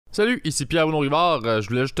Salut, ici Pierre-Bruno Rivard. Je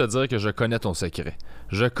voulais juste te dire que je connais ton secret.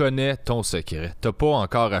 Je connais ton secret. T'as pas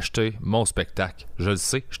encore acheté mon spectacle. Je le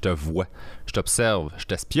sais, je te vois. Je t'observe, je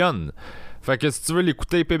t'espionne. Fait que si tu veux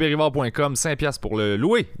l'écouter, pbrivard.com, 5$ pour le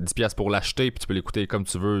louer, 10$ pour l'acheter, puis tu peux l'écouter comme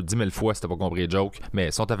tu veux, 10 000 fois si t'as pas compris les jokes, mais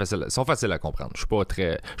ils sont faciles à comprendre. Je suis pas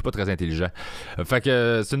très intelligent. Fait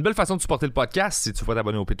que c'est une belle façon de supporter le podcast si tu veux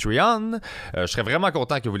t'abonner au Patreon. Je serais vraiment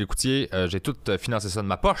content que vous l'écoutiez. J'ai tout financé ça de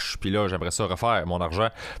ma poche, puis là, j'aimerais ça refaire mon argent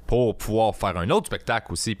pour pouvoir faire un autre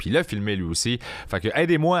spectacle aussi, puis le filmer lui aussi. Fait que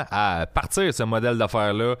aidez-moi à partir ce modèle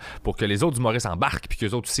d'affaires-là pour que les autres humoristes embarquent, puis que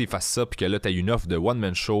les autres aussi fassent ça, puis que là, t'as une offre de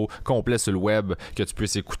one-man show complet sur le web que tu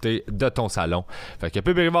puisses écouter de ton salon. Fait que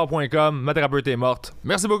pbrivard.com, ma thérapeute est morte.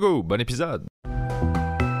 Merci beaucoup, bon épisode.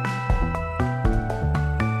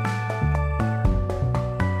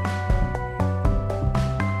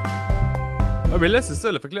 Ah, mais là, c'est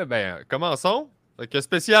ça. Là. Fait que là, ben, commençons. Fait que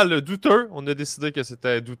spécial douteux. On a décidé que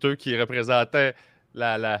c'était douteux qui représentait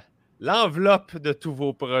l'enveloppe de tous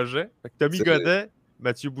vos projets. Fait que Tommy Godet,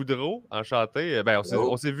 Mathieu Boudreau, enchanté. Ben,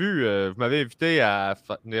 on s'est vu. Vous m'avez invité à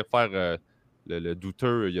venir faire le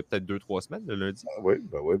douteux il y a peut-être 2-3 semaines, le lundi. Oui.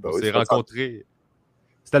 On s'est rencontrés.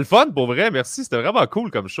 C'était le fun, pour vrai. Merci. C'était vraiment cool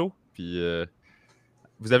comme show. Puis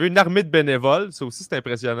vous avez une armée de bénévoles. Ça aussi, c'est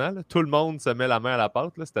impressionnant. Là. Tout le monde se met la main à la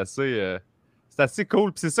pâte. Là. C'est assez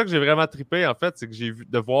cool. Puis c'est ça que j'ai vraiment trippé, en fait. C'est que j'ai vu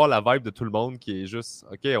de voir la vibe de tout le monde qui est juste,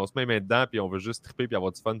 OK, on se met main dedans, puis on veut juste tripper, puis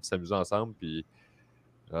avoir du fun, puis s'amuser ensemble. Puis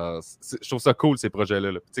je trouve ça cool, ces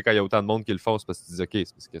projets-là. Là. Tu sais, quand il y a autant de monde qui le font, c'est parce que tu dis, OK,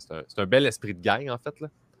 c'est parce que c'est un bel esprit de gang, en fait. Là.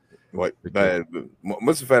 Oui. Ben,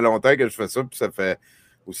 moi, ça fait longtemps que je fais ça, puis ça fait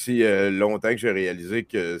aussi longtemps que j'ai réalisé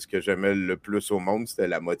que ce que j'aimais le plus au monde, c'était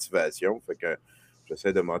la motivation. Fait que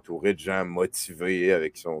j'essaie de m'entourer de gens motivés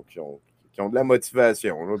qui ont de la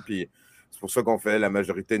motivation. Là, puis c'est pour ça qu'on fait la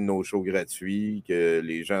majorité de nos shows gratuits, que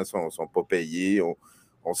les gens sont pas payés.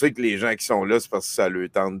 On sait que les gens qui sont là, c'est parce que ça leur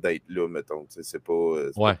tente d'être là, mettons. C'est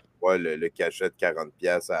pas le cachet de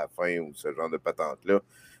 40$ à la fin ou ce genre de patente-là.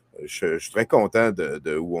 Je suis très content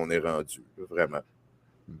de où on est rendu, vraiment.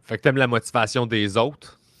 Fait que t'aimes la motivation des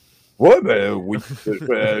autres? Ouais, ben oui.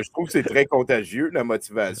 Je trouve que c'est très contagieux, la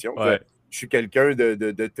motivation. Ouais. Je suis quelqu'un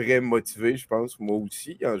de très motivé, je pense, moi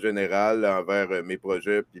aussi, en général, envers mes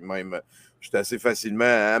projets. Puis même, je suis assez facilement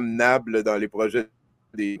amenable dans les projets.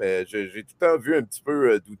 J'ai tout le temps vu un petit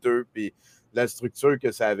peu douteux, puis la structure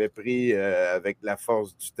que ça avait pris avec la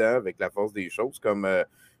force du temps, avec la force des choses, comme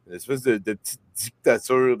une espèce de petite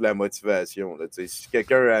dictature de la motivation. Là. Si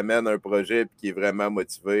quelqu'un amène un projet et qui est vraiment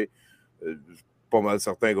motivé, je suis pas mal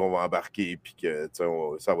certain qu'on va embarquer puis que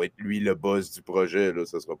ça va être lui le boss du projet. Là.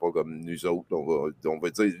 Ça sera pas comme nous autres. On va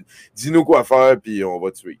dire, dis-nous quoi faire puis on va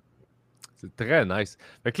te suivre. C'est très nice.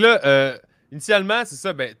 Fait que là, initialement, c'est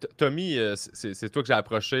ça, ben, Tommy, c'est toi que j'ai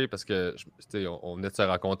approché parce que on venait de se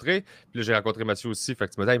rencontrer. Puis là, j'ai rencontré Mathieu aussi. Fait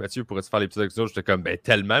que tu m'as dit, hey, Mathieu, pourrais-tu faire l'épisode avec nous autres? J'étais comme, ben,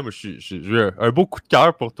 tellement. Moi, j'ai eu un beau coup de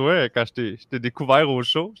cœur pour toi quand je t'ai découvert au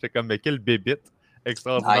show. J'étais comme, mais quelle bébite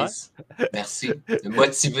extraordinaire. Nice. Merci.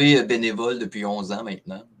 Motivé bénévole depuis 11 ans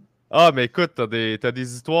maintenant. Ah, mais écoute, t'as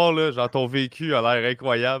des histoires, là. Genre, ton vécu a l'air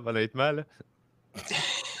incroyable, honnêtement, là.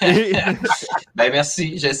 Ben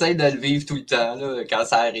merci. J'essaie de le vivre tout le temps là, quand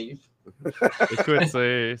ça arrive. Écoute,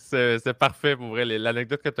 c'est parfait pour vrai.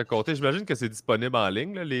 L'anecdote que tu as contée, j'imagine que c'est disponible en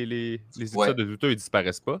ligne. Là, les épisodes de Douteux, ils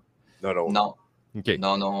disparaissent pas. Non. Okay.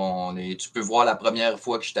 Non, tu peux voir la première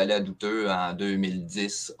fois que je suis allé à Douteux en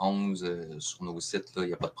 2010-11 sur nos sites, il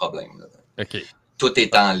n'y a pas de problème. Là. OK. Tout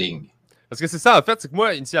est en ligne. Parce que c'est ça, en fait, c'est que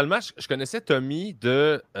moi, initialement, je connaissais Tommy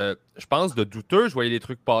je pense, de Douteux. Je voyais les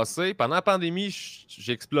trucs passer. Pendant la pandémie,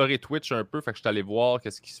 j'ai exploré Twitch un peu, fait que je suis allé voir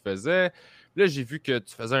qu'est-ce qui se faisait. Puis là, j'ai vu que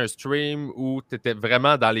tu faisais un stream où tu étais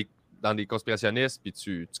vraiment dans les conspirationnistes, puis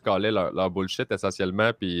tu calais leur bullshit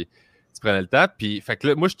essentiellement, puis tu prenais le temps. Puis, fait que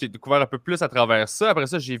là, moi, je t'ai découvert un peu plus à travers ça. Après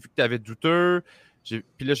ça, j'ai vu que tu avais Douteux. Puis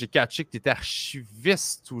là, j'ai catché que tu étais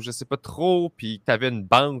archiviste ou je sais pas trop, puis que tu avais une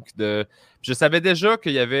banque de. Puis je savais déjà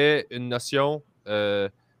qu'il y avait une notion,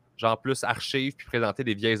 genre plus archive, puis présenter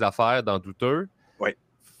des vieilles affaires dans Douteux. Oui.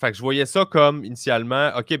 Fait que je voyais ça comme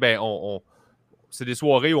initialement, OK, ben, c'est des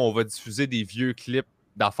soirées où on va diffuser des vieux clips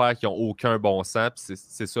d'affaires qui n'ont aucun bon sens, puis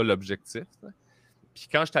c'est ça l'objectif. Puis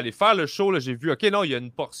quand je suis allé faire le show, là, j'ai vu, OK, non, il y a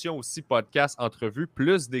une portion aussi podcast, entrevue,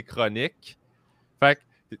 plus des chroniques. Fait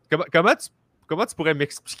que, comment tu pourrais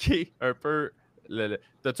m'expliquer un peu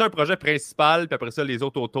T'as-tu un projet principal, puis après ça, les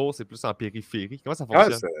autres autour, c'est plus en périphérie? Comment ça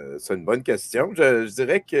fonctionne? C'est une bonne question. Je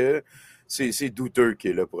dirais que c'est Douteux qui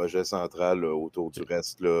est le projet central là, autour du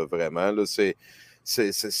reste, là, vraiment. Là,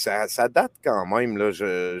 ça date quand même. Là,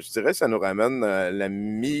 je dirais que ça nous ramène à la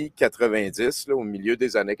mi-90, au milieu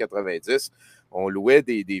des années 90. on louait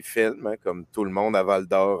des films, hein, comme tout le monde à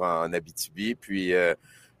Val-d'Or en Abitibi. Puis, à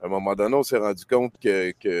un moment donné, on s'est rendu compte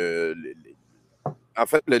en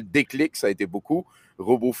fait, le déclic, ça a été beaucoup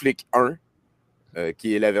RoboFlick 1,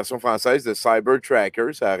 qui est la version française de Cyber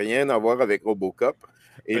Tracker. Ça n'a rien à voir avec Robocop.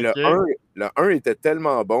 Et Ok. le 1 était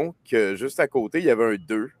tellement bon que juste à côté, il y avait un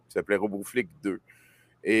 2 qui s'appelait RoboFlick 2.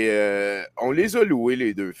 Et on les a loués,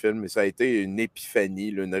 les deux films, et ça a été une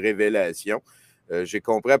épiphanie, là, une révélation. J'ai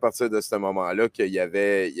compris à partir de ce moment-là qu'il y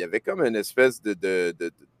avait comme une espèce de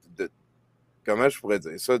comment je pourrais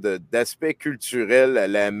dire ça, d'aspect culturel à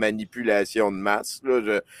la manipulation de masse,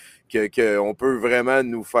 là, qu'on peut vraiment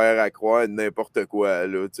nous faire à croire n'importe quoi.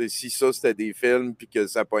 Là. Si ça, c'était des films, puis que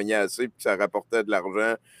ça pognait assez, puis que ça rapportait de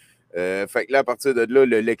l'argent, fait que là, à partir de là,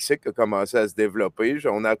 le lexique a commencé à se développer.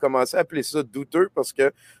 On a commencé à appeler ça douteux parce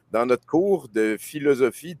que dans notre cours de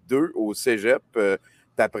philosophie 2 au cégep,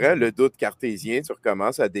 tu apprends le doute cartésien, tu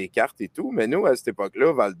recommences à Descartes et tout. Mais nous, à cette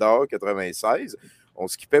époque-là, Val d'Or, 96, on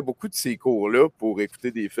skippait beaucoup de ces cours-là pour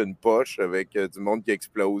écouter des films poches avec du monde qui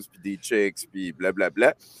explose, puis des chicks, puis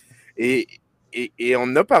blablabla. Et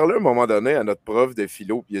on a parlé à un moment donné à notre prof de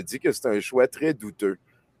philo, puis il a dit que c'était un choix très douteux.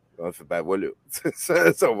 On fait, ben voilà,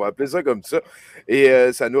 on va appeler ça comme ça.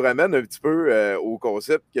 Et ça nous ramène un petit peu au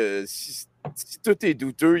concept que si tout est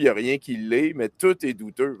douteux, il n'y a rien qui l'est, mais tout est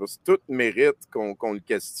douteux. Parce que tout mérite qu'on le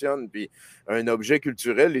questionne. Puis un objet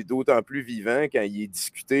culturel est d'autant plus vivant quand il est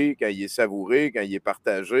discuté, quand il est savouré, quand il est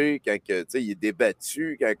partagé, quand il est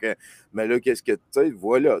débattu. Mais là, qu'est-ce que tu sais,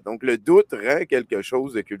 voilà. Donc le doute rend quelque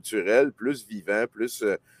chose de culturel plus vivant, plus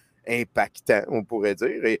impactant, on pourrait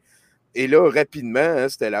dire. Et là, rapidement, hein,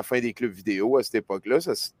 c'était la fin des clubs vidéo à cette époque-là.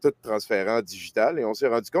 Ça s'est tout transféré en digital. Et on s'est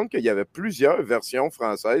rendu compte qu'il y avait plusieurs versions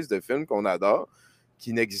françaises de films qu'on adore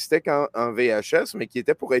qui n'existaient qu'en VHS, mais qui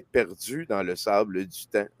étaient pour être perdus dans le sable du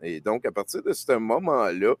temps. Et donc, à partir de ce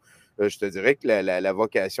moment-là, je te dirais que la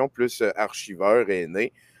vocation plus archiveur est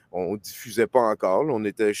née. On ne diffusait pas encore. Là, on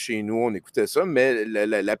était chez nous, on écoutait ça. Mais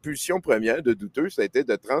la pulsion première de Douteux, ça a été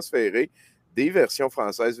de transférer des versions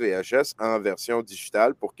françaises VHS en version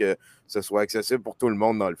digitale pour que ce soit accessible pour tout le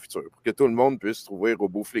monde dans le futur, pour que tout le monde puisse trouver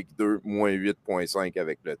RoboFlick 2 -8.5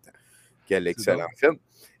 avec le temps. Quel excellent film.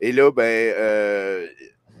 Et là,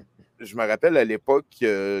 je me rappelle à l'époque,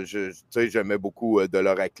 j'aimais beaucoup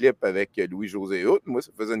Dolores Clip avec Louis-José Hood. Moi,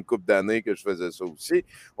 ça faisait une couple d'années que je faisais ça aussi.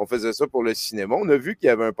 On faisait ça pour le cinéma. On a vu qu'il y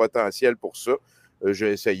avait un potentiel pour ça.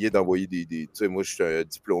 J'ai essayé d'envoyer tu sais, moi, je suis un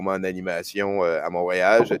diplômé en animation à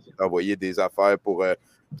Montréal. J'ai envoyé des affaires pour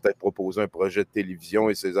peut-être proposer un projet de télévision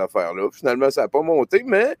et ces affaires-là. Finalement, ça n'a pas monté,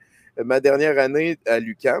 mais ma dernière année à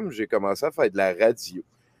l'UQAM, j'ai commencé à faire de la radio.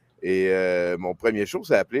 Et mon premier show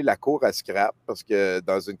s'est appelé La cour à scrap, parce que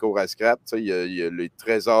dans une cour à scrap, il y a les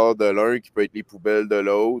trésors de l'un qui peut être les poubelles de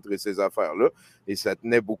l'autre et ces affaires-là. Et ça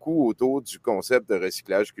tenait beaucoup autour du concept de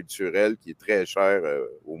recyclage culturel qui est très cher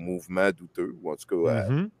au mouvement douteux, ou en tout cas à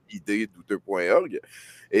l'idée douteux.org.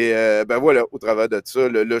 Et voilà, au travers de ça,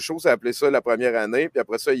 le show s'est appelé ça la première année. Puis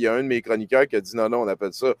après ça, il y a un de mes chroniqueurs qui a dit non, on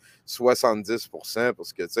appelle ça 70%,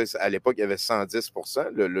 parce que à l'époque, il y avait 110%,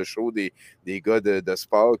 le show des gars de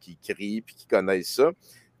sport qui crient puis qui connaissent ça.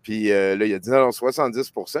 Puis là, il a dit non,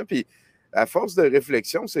 70%. Puis à force de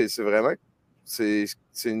réflexion, c'est vraiment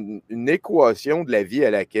une équation de la vie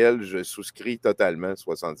à laquelle je souscris totalement,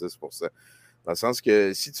 70%. Dans le sens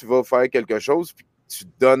que si tu vas faire quelque chose puis tu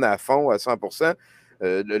te donnes à fond à 100%,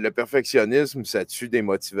 le perfectionnisme, ça tue des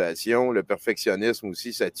motivations. Le perfectionnisme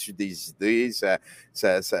aussi, ça tue des idées.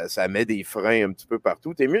 Ça met des freins un petit peu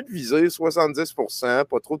partout. T'es mieux de viser 70%,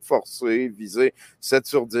 pas trop de forcer, viser 7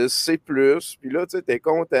 sur 10, c'est plus. Puis là, tu sais, t'es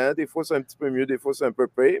content. Des fois, c'est un petit peu mieux, des fois, c'est un peu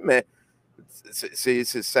pire, mais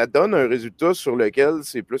ça donne un résultat sur lequel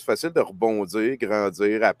c'est plus facile de rebondir,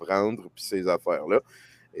 grandir, apprendre, puis ces affaires-là.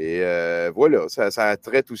 Et voilà, ça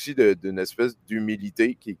traite aussi d'une espèce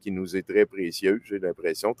d'humilité qui nous est très précieuse, j'ai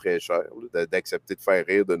l'impression, très chère, d'accepter de faire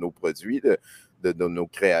rire de nos produits, de nos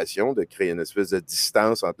créations, de créer une espèce de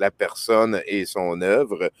distance entre la personne et son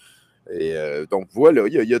œuvre. Et donc voilà,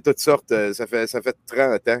 il y a toutes sortes, ça fait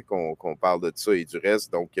 30 ans qu'on parle de ça et du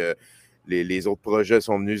reste, donc les autres projets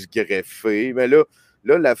sont venus se greffer. Mais là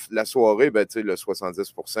la soirée, le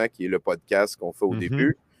 70%, qui est le podcast qu'on fait au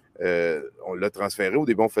début, on l'a transféré. Au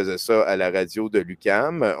début, on faisait ça à la radio de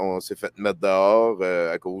l'UQAM. On s'est fait mettre dehors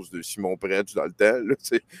à cause de Simon Pretsch dans le temps. Là,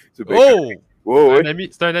 c'est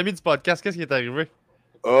C'est un ami du podcast. Qu'est-ce qui est arrivé?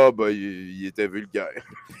 Il était vulgaire.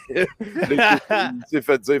 Il s'est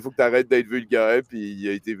fait dire, il faut que tu arrêtes d'être vulgaire, puis il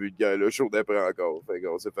a été vulgaire, là, chaud d'après encore. Fait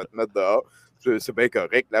qu'on s'est fait mettre dehors. C'est bien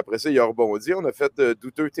correct. Là, après ça, il a rebondi. On a fait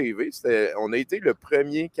Douteux TV. On a été le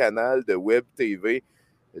premier canal de Web TV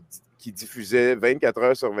qui diffusait 24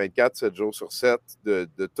 heures sur 24, 7 jours sur 7 de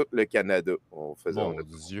tout le Canada. Mon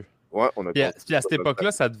Dieu. Ouais, on a Puis à cette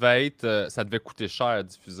époque-là, ça devait coûter cher à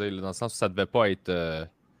diffuser, là, dans le sens où ça devait pas être.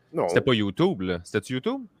 Non. C'était pas YouTube, là. C'était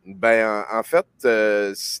YouTube? Ben, en fait,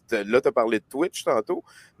 là, tu as parlé de Twitch tantôt,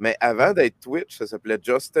 mais avant d'être Twitch, ça s'appelait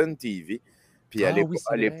Justin TV. Puis à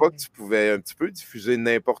l'époque, tu pouvais un petit peu diffuser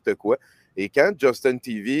n'importe quoi. Et quand Justin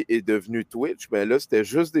TV est devenu Twitch, ben là, c'était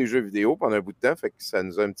juste des jeux vidéo pendant un bout de temps, fait que ça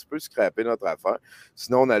nous a un petit peu scrappé notre affaire.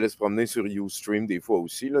 Sinon, on allait se promener sur Ustream des fois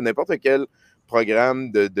aussi. N'importe quel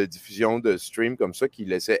programme de diffusion de stream comme ça qui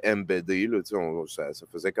laissait embedder, là, ça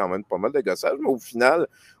faisait quand même pas mal de gossage, mais au final,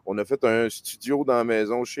 on a fait un studio dans la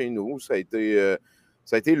maison chez nous. Ça a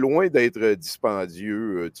été loin d'être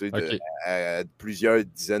dispendieux à plusieurs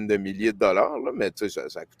dizaines de milliers de dollars, là, mais ça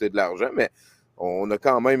a coûté de l'argent, mais on a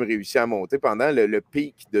quand même réussi à monter. Pendant le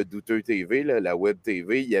pic de Douteux TV, là, la Web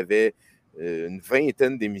TV, il y avait une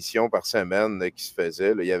vingtaine d'émissions par semaine qui se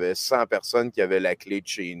faisaient. Là. Il y avait 100 personnes qui avaient la clé de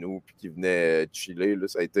chez nous puis qui venaient chiller. Là.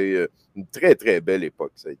 Ça a été une très, très belle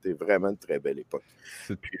époque. Ça a été vraiment une très belle époque.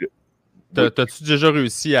 T'as-tu déjà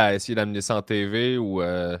réussi à essayer d'amener ça en TV ou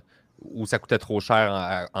ça coûtait trop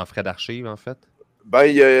cher en frais d'archives, en fait? Ben,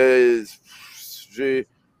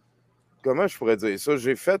 comment je pourrais dire ça?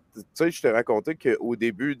 J'ai fait, tu sais, je t'ai raconté qu'au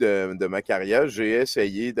début de ma carrière, j'ai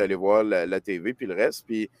essayé d'aller voir la TV puis le reste,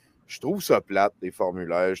 puis je trouve ça plate, les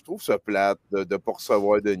formulaires. Je trouve ça plate de ne pas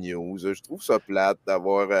recevoir de news. Je trouve ça plate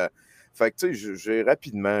d'avoir... Fait que, tu sais, j'ai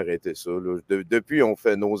rapidement arrêté ça. Là. Depuis, on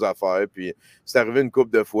fait nos affaires. Puis, c'est arrivé une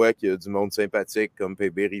couple de fois qu'il y a du monde sympathique comme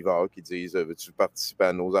PB Rivard qui disent veux-tu participer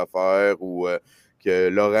à nos affaires ou que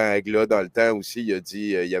Laurent Agla, dans le temps aussi, il a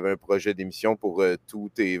dit il y avait un projet d'émission pour Tout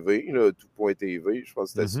TV, là, Tout.tv, je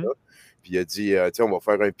pense que c'était ça. Puis il a dit, on va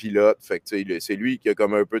faire un pilote. Fait que, c'est lui qui a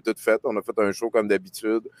comme un peu tout fait. On a fait un show comme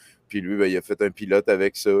d'habitude. Puis lui, ben, il a fait un pilote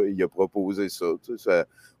avec ça. Il a proposé ça.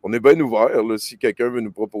 On est bien ouvert là, si quelqu'un veut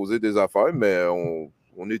nous proposer des affaires, mais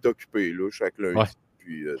on est occupé là, chaque lundi. Ouais.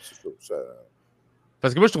 Puis c'est ça.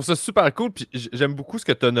 Parce que moi, je trouve ça super cool. Puis j'aime beaucoup ce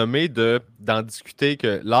que tu as nommé d'en discuter,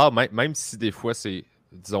 que l'art, même si des fois c'est,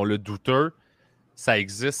 disons, le douteux, ça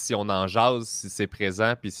existe si on en jase, si c'est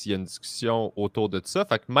présent, puis s'il y a une discussion autour de ça.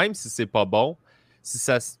 Fait que même si c'est pas bon, si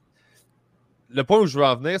ça... Le point où je veux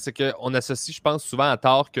en venir, c'est qu'on associe, je pense, souvent à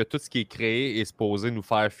tort que tout ce qui est créé est supposé nous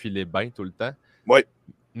faire filer bien tout le temps. Oui.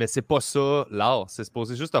 Mais c'est pas ça, l'art. C'est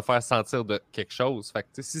supposé juste te faire sentir de quelque chose. Fait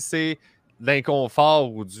que si c'est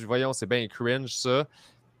l'inconfort ou du voyons, c'est bien cringe, ça,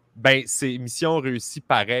 ben c'est mission réussie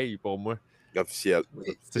pareil pour moi. Officiel.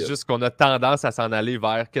 C'est juste qu'on a tendance à s'en aller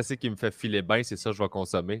vers qu'est-ce qui me fait filer bien, c'est ça que je vais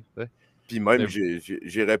consommer. Puis même,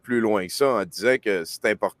 j'irais plus loin que ça en disant que c'est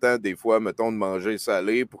important des fois, mettons, de manger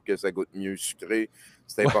salé pour que ça goûte mieux sucré.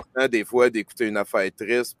 C'est important des fois d'écouter une affaire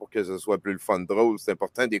triste pour que ce soit plus le fun drôle. C'est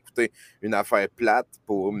important d'écouter une affaire plate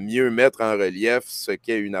pour mieux mettre en relief ce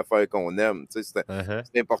qu'est une affaire qu'on aime.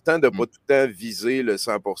 C'est important de ne pas tout le temps viser le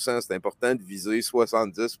 100%. C'est important de viser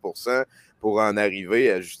 70% pour en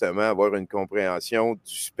arriver à justement avoir une compréhension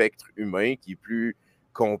du spectre humain qui est plus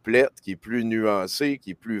complète, qui est plus nuancée,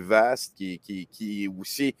 qui est plus vaste, qui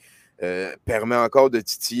aussi permet encore de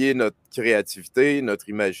titiller notre créativité, notre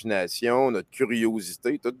imagination, notre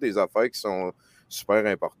curiosité, toutes des affaires qui sont super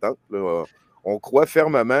importantes. Là. On croit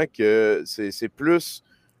fermement que c'est plus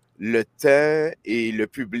le temps et le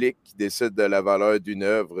public qui décident de la valeur d'une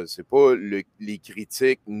œuvre. C'est pas les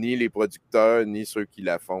critiques, ni les producteurs, ni ceux qui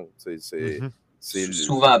la font. C'est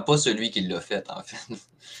souvent pas celui qui l'a fait, en fait.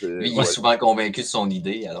 Lui, il est souvent convaincu de son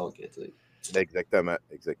idée, alors que... Exactement.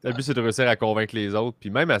 Le but, c'est de réussir à convaincre les autres. Puis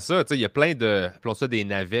même à ça, il y a plein de... Appelons ça des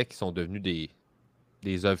navets qui sont devenus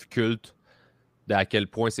des œuvres cultes. À quel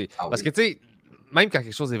point c'est... Parce que, tu sais, même quand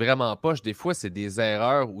quelque chose est vraiment poche, des fois, c'est des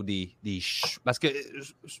erreurs ou des Parce que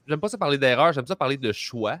j'aime pas ça parler d'erreurs, j'aime ça parler de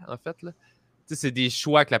choix, en fait. Là. C'est des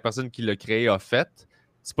choix que la personne qui l'a créé a fait.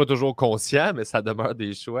 C'est pas toujours conscient, mais ça demeure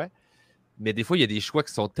des choix. Mais des fois, il y a des choix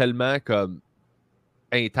qui sont tellement comme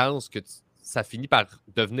intenses que ça finit par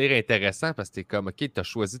devenir intéressant parce que t'es comme, OK, tu as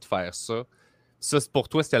choisi de faire ça. Ça, pour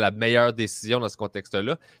toi, c'était la meilleure décision dans ce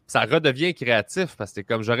contexte-là. Puis ça redevient créatif parce que t'es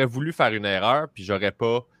comme, j'aurais voulu faire une erreur puis j'aurais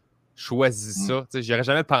pas choisi ça. J'y aurais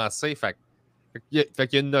jamais pensé. Fait qu'il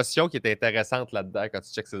y a une notion qui est intéressante là-dedans quand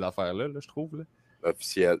tu checkes ces affaires-là, je trouve. Là.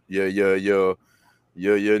 Officiel. Il y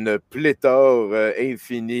a une pléthore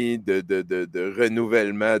infinie de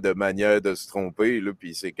renouvellement, de manières de se tromper, là,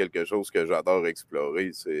 puis c'est quelque chose que j'adore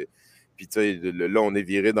explorer. Puis, tu sais, là, on est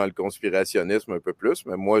viré dans le conspirationnisme un peu plus,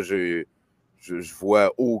 mais moi, je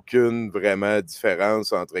vois aucune vraiment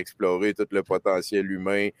différence entre explorer tout le potentiel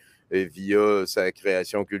humain via sa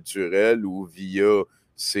création culturelle ou via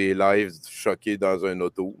ses lives choqués dans un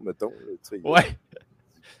auto, mettons. Ouais.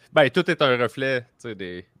 Ben, tout est un reflet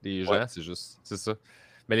des gens, Ouais. c'est ça.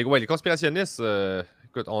 Mais les conspirationnistes,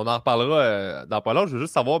 écoute, on en reparlera dans pas long. Je veux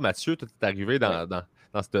juste savoir, Mathieu, tu es arrivé dans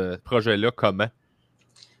ce projet-là comment?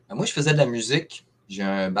 Moi, je faisais de la musique. J'ai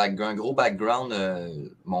un gros background.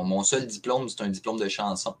 Mon seul diplôme, c'est un diplôme de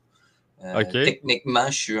chanson. OK.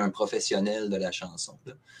 Techniquement, je suis un professionnel de la chanson.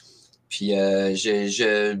 Là. Puis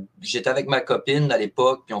j'étais avec ma copine à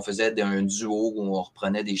l'époque, puis on faisait un duo où on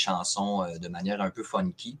reprenait des chansons de manière un peu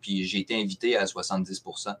funky. Puis j'ai été invité à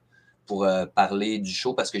 70% pour parler du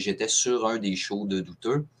show parce que j'étais sur un des shows de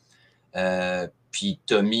Douteux. Puis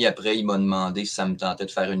Tommy, après, il m'a demandé si ça me tentait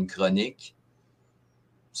de faire une chronique.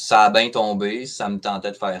 Ça a bien tombé, ça me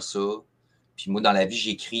tentait de faire ça. Puis moi, dans la vie,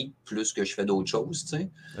 j'écris plus que je fais d'autres choses, tu sais.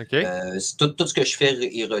 OK. Tout ce que je fais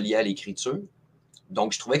est relié à l'écriture.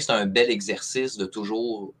 Donc, je trouvais que c'était un bel exercice de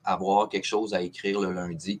toujours avoir quelque chose à écrire le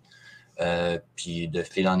lundi. Puis de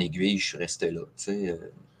fil en aiguille, je suis resté là, tu sais.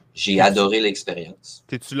 J'ai adoré l'expérience.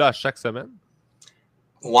 T'es-tu là à chaque semaine?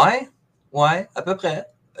 Ouais, à peu près.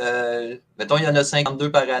 Mettons, il y en a 52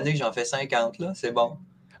 par année, j'en fais 50, là, c'est bon.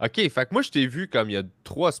 OK, fait que moi, je t'ai vu comme il y a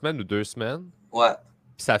 3 semaines ou 2 semaines. Ouais.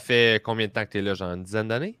 Puis ça fait combien de temps que t'es là? Genre une dizaine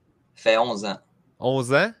d'années? Fait 11 ans.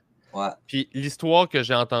 11 ans? Ouais. Puis l'histoire que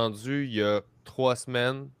j'ai entendue il y a 3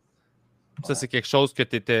 semaines, ça, c'est quelque chose que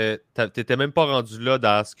t'étais même pas rendu là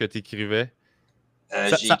dans ce que t'écrivais.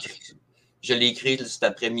 Je l'ai écrit cet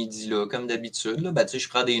après-midi, là, comme d'habitude. Là. Ben, tu sais, je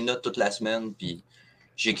prends des notes toute la semaine, puis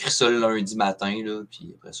j'écris ça le lundi matin, là,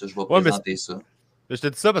 puis après ça, je vais présenter ça. Je te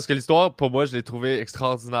dis ça parce que l'histoire, pour moi, je l'ai trouvée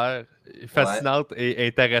extraordinaire, fascinante et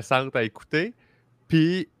intéressante à écouter.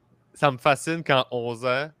 Puis, ça me fascine qu'en 11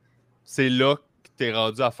 ans, c'est là que t'es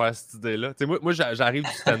rendu à faire cette idée-là. Moi j'arrive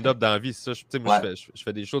du stand-up dans la vie. Ça. Je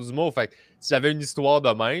fais des shows d'humour. Fait que si j'avais une histoire de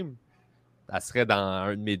même, elle serait dans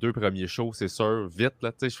un de mes 2 premiers shows, c'est sûr, vite.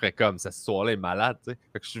 Là, je ferais comme, cette histoire-là est malade. Fait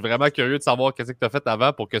que je suis vraiment curieux de savoir qu'est-ce que tu as fait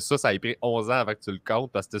avant pour que ça ait pris 11 ans avant que tu le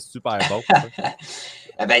comptes parce que c'était super bon.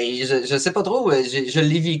 Ben, je sais pas trop. Je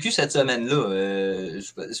l'ai vécu cette semaine-là.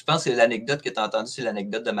 Je pense que l'anecdote que tu as entendue, c'est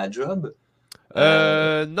l'anecdote de ma job.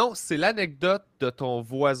 Non, c'est l'anecdote de ton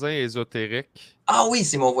voisin ésotérique. Ah oui,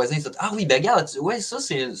 c'est mon voisin. Ah oui, ben regarde, ouais, ça,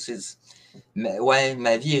 ouais,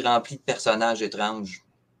 ma vie est remplie de personnages étranges.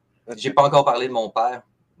 J'ai pas encore parlé de mon père.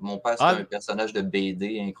 Mon père, c'est un personnage de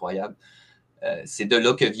BD incroyable. C'est de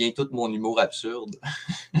là que vient tout mon humour absurde.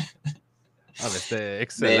 Ah, mais c'était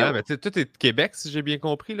excellent. Mais toi, t'es de Québec, si j'ai bien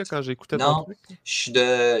compris, là, quand j'écoutais ton truc.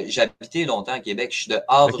 J'ai habité longtemps à Québec. Je suis de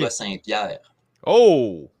Havre-Saint-Pierre.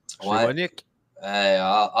 Oh! Chez Monique.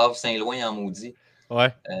 Havre-Saint-Loin en maudit.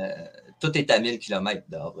 Ouais. Tout est à 1000 km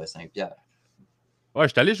de Havre-Saint-Pierre. Ouais,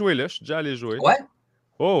 je suis allé jouer là. Je suis déjà allé jouer. Ouais?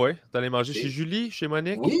 Oh, ouais. T'es allé manger chez Julie, chez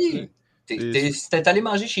Monique? Oui! T'es allé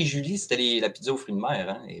manger chez Julie, c'était la pizza aux fruits de mer,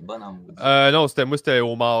 hein? Elle est bonne en maudit. Non, c'était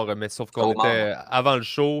homard, mais sauf qu'on était avant le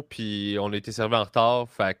show, puis on a été servi en retard.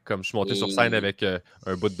 Fait que comme je suis monté sur scène avec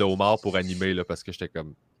un bout de homard pour animer, là, parce que j'étais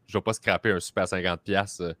comme, je vais pas scraper un super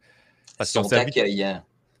 50$. Ils sont accueillants.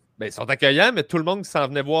 Ben, ils sont accueillants, mais tout le monde qui s'en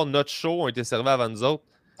venait voir notre show ont été servis avant nous autres.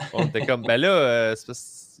 On était comme, ben là,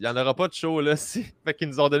 il n'y en aura pas de show, là. Fait qu'ils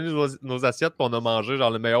nous ont donné nos assiettes, puis on a mangé,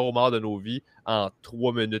 genre, le meilleur homard de nos vies en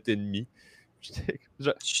 3 minutes et demie.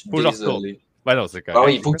 Je suis désolé. Ben non, c'est correct. Ah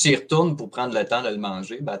oui, il faut que tu y retournes pour prendre le temps de le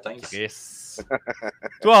manger, bâtin. Chris.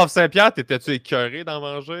 Toi, en Saint-Pierre, t'étais-tu écœuré d'en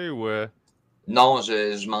manger ou... Non,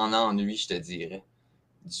 je m'en ennuie, je te dirais.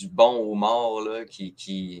 Du bon homard, là,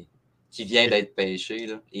 qui vient d'être pêché,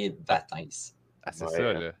 là, et bâtin. Ah, c'est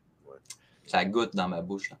ça, là. Ouais. Ça goûte dans ma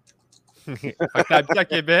bouche, là. Fait que t'as habité à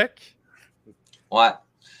Québec? Ouais.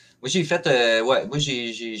 Moi, j'ai fait... moi,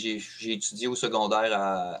 j'ai étudié au secondaire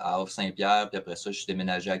à Havre-Saint-Pierre, puis après ça, je suis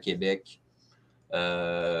déménagé à Québec.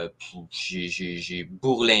 J'ai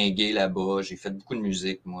bourlingué là-bas. J'ai fait beaucoup de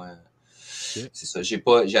musique, moi. Okay. C'est ça.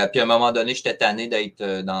 Puis à un moment donné, j'étais tanné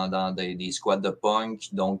d'être dans des squads de punk.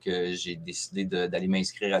 Donc, j'ai décidé d'aller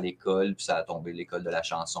m'inscrire à l'école. Puis ça a tombé l'école de la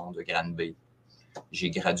chanson de Granby.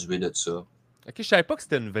 J'ai gradué de ça. OK, je savais pas que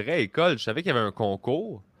c'était une vraie école. Je savais qu'il y avait un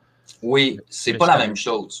concours. Oui, c'est pas la même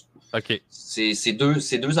chose. OK. C'est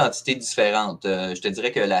deux entités différentes. Je te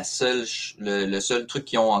dirais que le seul truc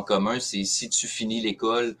qu'ils ont en commun, c'est si tu finis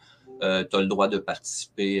l'école, tu as le droit de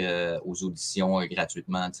participer aux auditions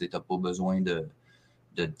gratuitement. Tu n'as pas besoin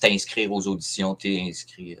de t'inscrire aux auditions. Tu es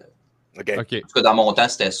inscrit. Okay. En tout cas, dans mon temps,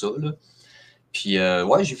 c'était ça. Là. Puis,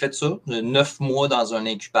 ouais, j'ai fait ça. 9 mois dans un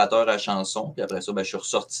incubateur à chansons. Puis après ça, je suis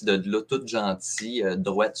ressorti de là, toute gentille,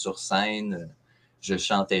 droite sur scène. Je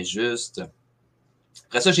chantais juste.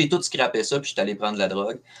 Après ça, j'ai tout scrappé ça, puis je suis allé prendre de la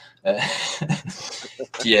drogue. Euh,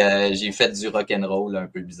 puis j'ai fait du rock'n'roll un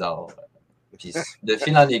peu bizarre. Puis de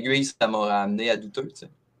fil en aiguille, ça m'a ramené à douteux, tu sais.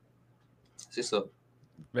 C'est ça.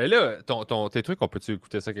 Mais là, tes trucs, on peut-tu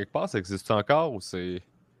écouter ça quelque part? Ça existe encore ou c'est.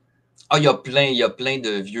 Ah, il y a plein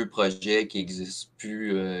de vieux projets qui n'existent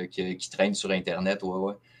plus, qui traînent sur Internet. Ouais,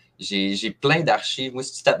 ouais. J'ai plein d'archives. Moi,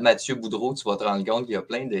 si tu tapes Mathieu Boudreau, tu vas te rendre compte qu'il y a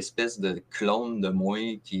plein d'espèces de clones de moi,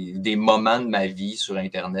 des moments de ma vie sur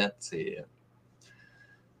Internet.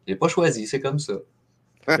 J'ai pas choisi, c'est comme ça.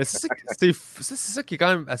 Mais c'est ça qui est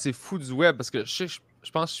quand même assez fou du web, parce que je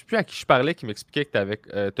pense, je sais plus à qui je parlais qui m'expliquait que t'avais,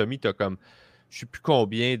 Tommy, t'as comme, je sais plus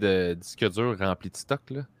combien de disques durs remplis de stock,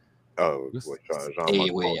 là. Ah, ouais, j'en Et manque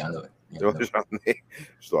oui, pas. il y en a. J'en ai.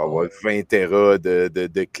 Je dois avoir 20 téras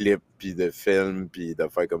de clips, puis de films, puis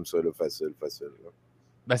d'affaires comme ça, là, facile. Là.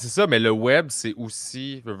 Ben c'est ça, mais le web, c'est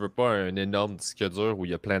aussi, veux pas, un énorme disque dur où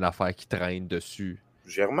il y a plein d'affaires qui traînent dessus.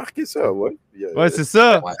 J'ai remarqué ça, ouais. Ouais, c'est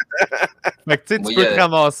ça! Ouais. Fait que tu sais, Moi, tu peux te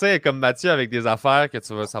ramasser comme Mathieu avec des affaires que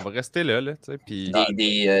ça va rester là, tu sais, puis...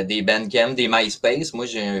 Des Bandcamp, des MySpace. Moi,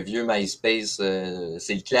 j'ai un vieux MySpace.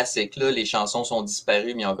 C'est le classique, là. Les chansons sont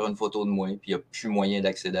disparues, mais il y a encore une photo de moi, puis il n'y a plus moyen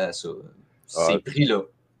d'accéder à ça. C'est pris là.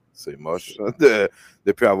 C'est moche, ça,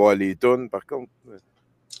 de plus avoir les tunes, par contre.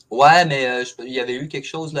 Ouais, mais il y avait eu quelque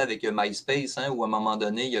chose là avec MySpace, hein, où à un moment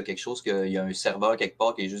donné, il y a quelque chose, il y a un serveur quelque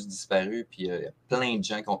part qui est juste disparu, puis il y a plein de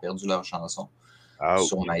gens qui ont perdu leurs chansons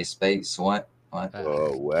sur MySpace. Ouais.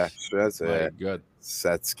 Ouais, My God.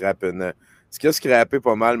 ça te scrape une. Ce qui a scrappé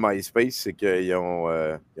pas mal MySpace, c'est qu'ils ont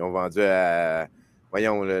vendu à.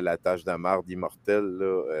 Voyons, là, la tâche de marde immortelle,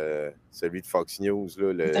 là, celui de Fox News.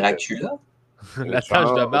 Là, Dracula? La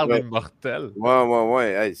tâche de marde immortelle.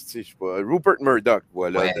 Ouais. Hey, je sais pas. Rupert Murdoch,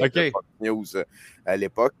 voilà, Ouais. de Fox News à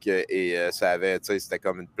l'époque. Et ça avait, c'était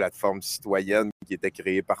comme une plateforme citoyenne qui était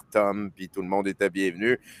créée par Tom, puis tout le monde était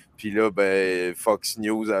bienvenu. Puis là, ben, Fox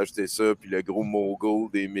News a acheté ça, puis le gros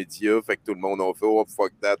mogul des médias, fait que tout le monde a fait « Oh,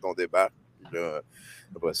 fuck that, on débarque ». Puis là,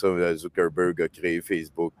 après ça, Zuckerberg a créé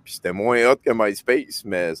Facebook. Puis c'était moins hot que MySpace,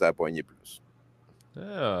 mais ça a poigné plus.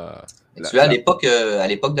 Ah. Tu vois, à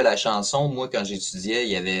l'époque de la chanson, moi, quand j'étudiais,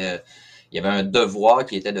 il y avait un devoir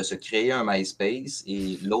qui était de se créer un MySpace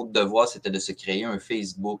et l'autre devoir, c'était de se créer un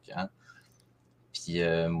Facebook. Hein. Puis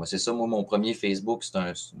moi, c'est ça, moi, mon premier Facebook,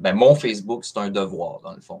 mon Facebook, c'est un devoir,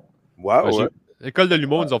 dans le fond. Wow, ouais. L'école de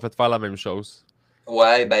l'humour, ils nous ont fait faire la même chose.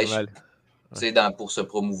 Ouais, ben, tu sais, pour se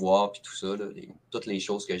promouvoir, puis tout ça, là, toutes les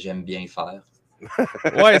choses que j'aime bien faire.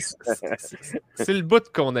 Ouais, c'est le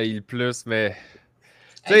bout qu'on a eu le plus, mais...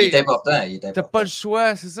 Il est important, T'as pas le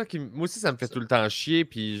choix, c'est ça qui... Moi aussi, ça me fait tout le temps chier,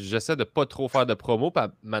 puis j'essaie de pas trop faire de promo, puis à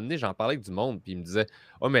un moment donné, j'en parlais avec du monde, puis il me disait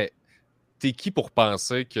 « Oh, mais t'es qui pour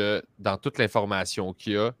penser que dans toute l'information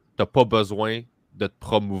qu'il y a, t'as pas besoin de te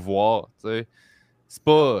promouvoir, tu sais? C'est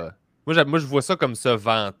pas... Moi, je vois ça comme se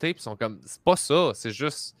vanter, puis ils sont comme... C'est pas ça, c'est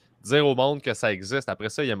juste dire au monde que ça existe. Après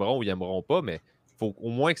ça, ils aimeront ou ils aimeront pas, mais faut au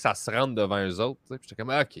moins que ça se rende devant eux autres. Puis j'étais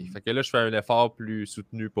comme, OK. Fait que là, je fais un effort plus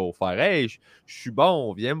soutenu pour faire, hey, je suis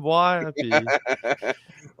bon, viens me voir. Puis...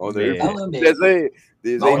 On a eu beaucoup de plaisir.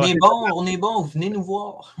 On est bon, venez nous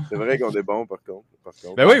voir. C'est vrai qu'on est bon, par contre.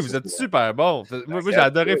 Ben oui, vous êtes super bon. Moi j'ai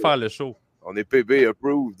adoré faire le show. On est PB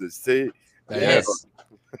approved, tu sais. Yes.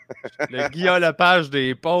 Le Guillaume Lepage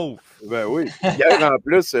des pauvres. Ben oui. Hier, en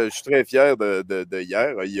plus, je suis très fier de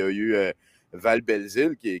hier. Il y a eu Val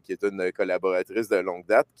Belzile, qui est une collaboratrice de longue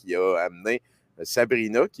date, qui a amené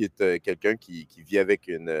Sabrina, qui est quelqu'un qui vit avec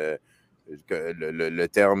une... le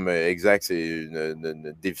terme exact, c'est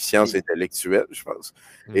une déficience intellectuelle, je pense.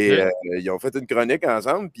 Okay. Et ils ont fait une chronique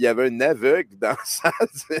ensemble, puis il y avait un aveugle dans ça.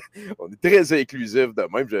 On est très inclusif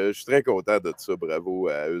de même. Je suis très content de ça. Bravo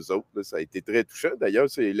à eux autres. Là. Ça a été très touchant. D'ailleurs,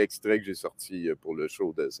 c'est l'extrait que j'ai sorti pour le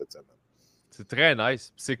show de cette semaine. C'est très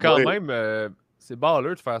nice. C'est quand même... c'est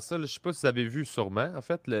balleux de faire ça. Je ne sais pas si vous avez vu sûrement, en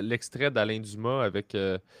fait, l'extrait d'Alain Dumas avec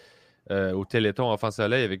au Téléthon Enfant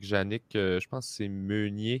Soleil avec Jannick, je pense que c'est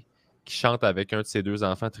Meunier, qui chante avec un de ses deux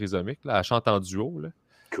enfants trisomiques. Là. Elle chante en duo. Là.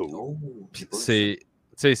 Cool.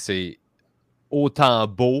 C'est autant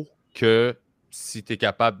beau que si tu es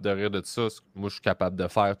capable de rire de ça, moi je suis capable de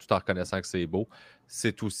faire tout en reconnaissant que c'est beau.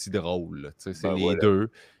 C'est aussi drôle. C'est les deux.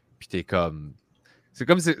 Puis t'es comme... C'est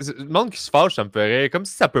comme si... Le monde qui se fâche, ça me ferait comme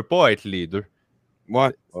si ça peut pas être les deux. Ouais.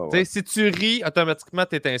 Si tu ris, automatiquement,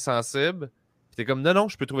 tu es insensible. Puis t'es comme, non,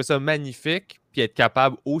 je peux trouver ça magnifique, puis être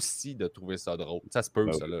capable aussi de trouver ça drôle. Ça se peut,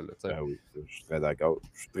 ça, là. Oui, je suis très d'accord.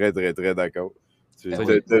 Je suis très, très, très d'accord. Tu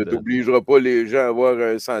n'obligeras pas les gens à avoir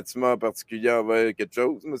un sentiment particulier envers quelque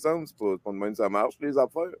chose, me semble. C'est pas de même ça marche, les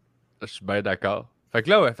affaires. Je suis bien d'accord. Fait que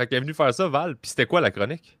là, fait qu'elle est venue faire ça, Val. Puis c'était quoi la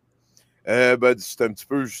chronique? C'est un petit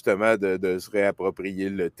peu justement de se réapproprier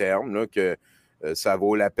le terme, là, que ça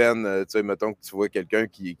vaut la peine, tu sais, mettons que tu vois quelqu'un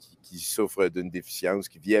qui souffre d'une déficience,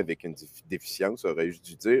 qui vit avec une déficience, aurais-je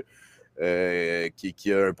dû dire,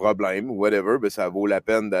 qui a un problème ou whatever, ben, ça vaut la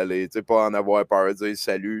peine d'aller, tu sais, pas en avoir peur, dire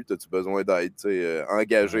salut, as-tu besoin d'aide, tu sais,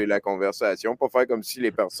 engager la conversation, pas faire comme si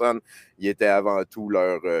les personnes y étaient avant tout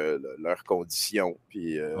leur condition.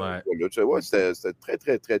 Puis Ouais. voilà, tu sais, ouais, c'était très,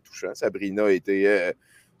 très, très touchant. Sabrina a été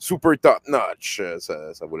super top notch.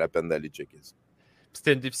 Ça vaut la peine d'aller checker ça.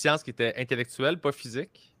 C'était une déficience qui était intellectuelle, pas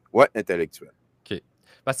physique? Ouais, intellectuel. OK.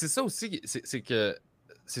 Parce que c'est ça aussi, c'est que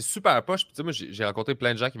c'est super poche. Puis, tu sais, moi, j'ai rencontré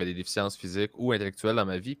plein de gens qui avaient des déficiences physiques ou intellectuelles dans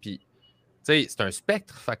ma vie. Puis, tu sais, c'est un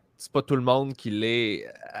spectre. Fait que c'est pas tout le monde qui l'est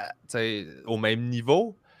tu sais, au même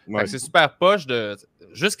niveau. Fait Ouais. que c'est super poche de.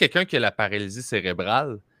 Juste quelqu'un qui a la paralysie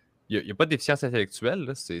cérébrale, il n'y a pas de déficience intellectuelle.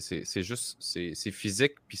 Là. C'est juste. C'est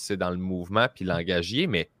physique, puis c'est dans le mouvement, puis langagier,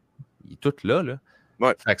 mais il est tout là, là.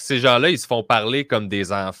 Ouais. Fait que ces gens-là, ils se font parler comme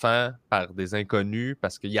des enfants par des inconnus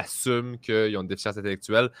parce qu'ils assument qu'ils ont une déficience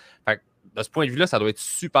intellectuelle. Fait que de ce point de vue-là, ça doit être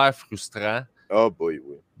super frustrant Oh boy,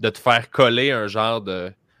 oui. de te faire coller un genre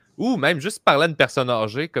de. Ou même juste parler à une personne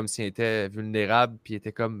âgée comme s'il était vulnérable, puis il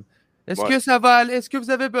était comme Est-ce que ça va aller? Est-ce que vous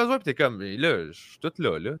avez besoin? Puis t'es comme Mais là, je suis tout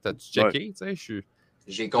là, là. T'as-tu checké? Tu sais,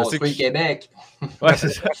 J'ai construit le Québec. Ouais, c'est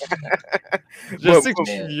ça. Je sais que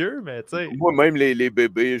je suis vieux, mais tu sais. Moi, même les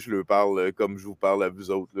bébés, je leur parle comme je vous parle à vous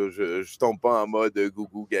autres. Là. Je tombe pas en mode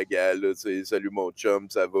gougou gaga. Là, salut mon chum,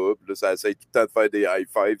 ça va. Puis là, ça essaie tout le temps de faire des high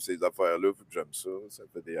five, ces affaires-là. J'aime ça. Ça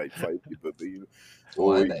fait des high five, les bébés. Là.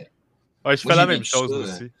 Ouais, oui. ben, ouais, je fais la même chose, moi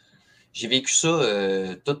aussi. J'ai vécu ça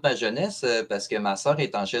toute ma jeunesse parce que ma soeur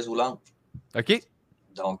est en chaise roulante. OK.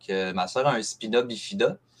 Donc, ma soeur a un spina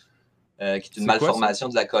bifida, qui est une malformation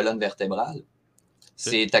de la colonne vertébrale.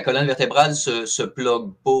 Okay. Ta colonne vertébrale se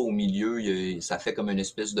plug pas au milieu, ça fait comme une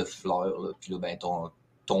espèce de fleur. Là. Puis là, ben,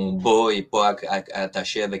 ton bas n'est pas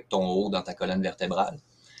attaché avec ton haut dans ta colonne vertébrale.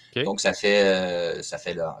 Okay. Donc, ça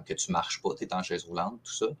fait là, que tu marches pas, tu es en chaise roulante,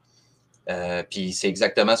 tout ça. Puis c'est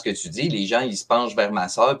exactement ce que tu dis. Les gens, ils se penchent vers ma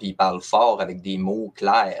soeur puis ils parlent fort avec des mots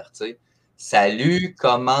clairs, tu sais. Salut,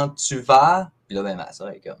 comment tu vas? Puis là, ben, ma soeur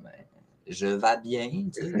est comme, je vais bien,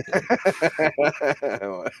 tu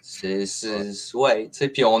sais. Ouais, tu sais.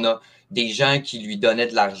 Puis on a des gens qui lui donnaient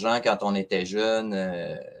de l'argent quand on était jeune.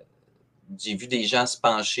 J'ai vu des gens se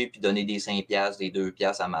pencher puis donner des 5$, des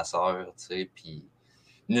 2$ à ma soeur, tu sais. Puis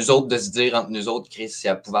nous autres, de se dire entre nous autres, Chris, si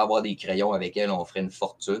elle pouvait avoir des crayons avec elle, on ferait une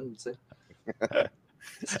fortune, tu sais.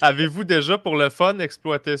 Avez-vous déjà, pour le fun,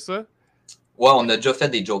 exploité ça? Ouais, on a déjà fait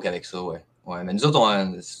des jokes avec ça, ouais. Ouais, mais nous autres,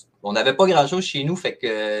 on n'avait pas grand-chose chez nous, fait que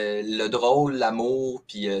le drôle, l'amour,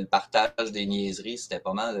 puis le partage des niaiseries, c'était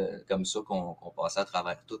pas mal comme ça qu'on passait à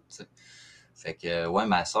travers tout, tu sais. Fait que, ouais,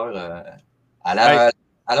 ma soeur, elle a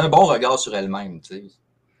un bon regard sur elle-même, tu sais.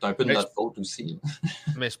 C'est un peu de notre faute aussi.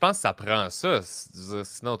 Mais je pense que ça prend ça.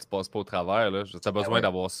 Sinon, tu passes pas au travers. Tu as besoin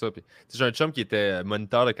d'avoir ça. Puis, j'ai un chum qui était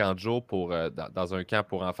moniteur de camp de jour dans un camp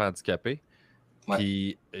pour enfants handicapés.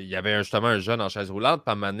 Puis il y avait justement un jeune en chaise roulante. Puis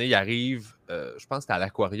à un moment donné, il arrive, je pense que c'était à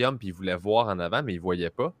l'aquarium, puis il voulait voir en avant, mais il ne voyait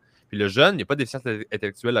pas. Puis le jeune, il n'y a pas de déficience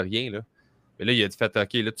intellectuelle, rien. Là. Mais là, il a dit fait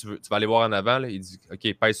OK, là, tu vas aller voir en avant. Là. Il dit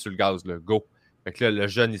OK, pèse sur le gaz, là, go. Fait que là, le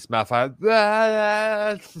jeune, il se met à faire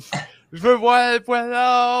je veux voir le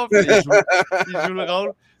poisson! Puis il joue le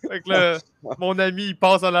rôle. Fait que là, mon ami, il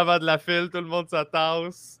passe en avant de la file, tout le monde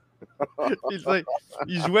s'attasse.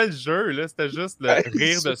 Il jouait le jeu, là. C'était juste le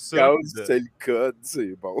rire de ça. C'est le code,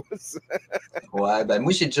 c'est bon. Ouais, ben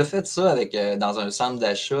moi, j'ai déjà fait ça dans un centre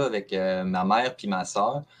d'achat avec ma mère puis ma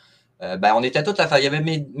soeur. Ben, on était toute la famille.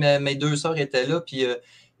 Il y avait mes deux sœurs étaient là, puis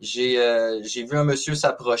j'ai vu un monsieur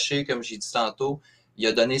s'approcher, comme j'ai dit tantôt. Il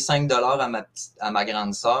a donné 5$ à ma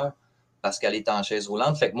grande sœur parce qu'elle était en chaise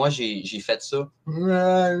roulante. Fait que moi, j'ai fait ça.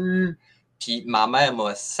 Puis ma mère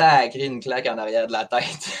m'a sacré une claque en arrière de la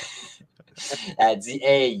tête. Elle a dit «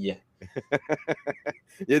 Hey! »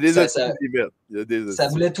 Il y a des ça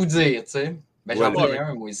voulait tout dire, tu sais. Ben, j'en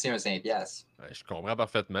voulais moi aussi, un 5$. Ouais, je comprends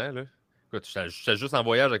parfaitement, là. Écoute, j'étais juste en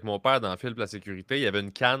voyage avec mon père dans le fil de la sécurité. Il y avait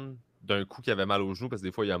une canne d'un coup qui avait mal au genou parce que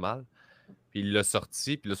des fois, il a mal. Puis il l'a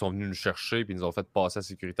sorti, puis là, ils sont venus nous chercher, puis ils nous ont fait passer la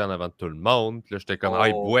sécurité en avant de tout le monde. Puis là, j'étais comme,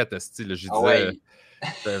 hey, boîte, style. J'ai dit,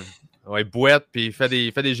 ouais, boîte, puis il fait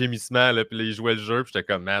des gémissements, là, puis là, il jouait le jeu, puis j'étais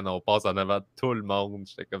comme, man, on passe en avant de tout le monde.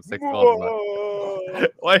 J'étais comme, c'est extraordinaire.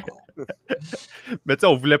 Ouais. Mais tu sais,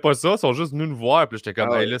 on voulait pas ça, ils sont juste venus nous voir, puis j'étais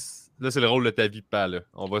comme, hey, là, c'est le rôle de ta vie, pas, là.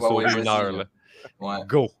 On va sauver une heure, là. Ouais.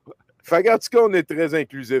 Go. Fait qu'en tout cas, on est très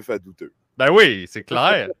inclusif à douteux. Ben oui, c'est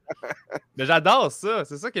clair. Mais j'adore ça.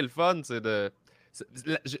 C'est ça qui est le fun.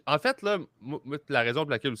 En fait, là, moi, la raison pour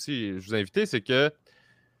laquelle aussi je vous ai invité, c'est que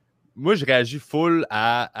moi, je réagis full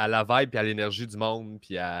à la vibe et à l'énergie du monde.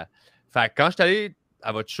 Puis Fait que quand je suis allé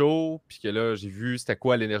à votre show, puis que là, j'ai vu c'était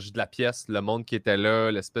quoi l'énergie de la pièce, le monde qui était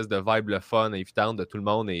là, l'espèce de vibe, le fun, invitante de tout le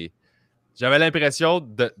monde. Et j'avais l'impression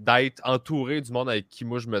d'être entouré du monde avec qui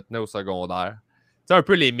moi je me tenais au secondaire. Tu sais, un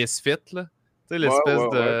peu les misfits, là. Tu sais, l'espèce Ouais.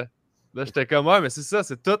 de. Là, j'étais comme, ouais, mais c'est ça,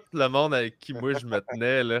 c'est tout le monde avec qui moi je me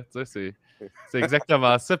tenais, là. Tu sais, c'est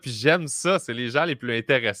exactement ça. Puis j'aime ça. C'est les gens les plus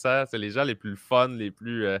intéressants, c'est les gens les plus fun, les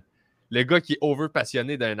plus. Le gars qui est over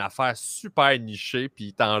passionné d'une affaire super nichée, puis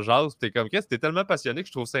il t'en jase, puis t'es comme, qu'est-ce que t'es tellement passionné que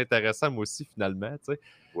je trouve ça intéressant, moi aussi, finalement, tu sais.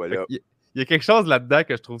 Voilà. Il y a quelque chose là-dedans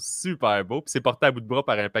que je trouve super beau, puis c'est porté à bout de bras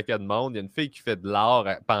par un paquet de monde. Il y a une fille qui fait de l'art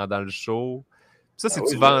pendant le show. Puis ça,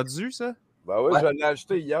 c'est-tu vendu, ça? Ben oui, Ouais. je l'ai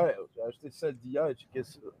acheté hier. J'ai acheté celle d'hier. Checkez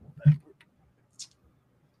ça.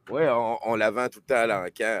 Oui, on la vend tout le temps à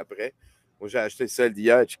l'encan après. Moi, j'ai acheté celle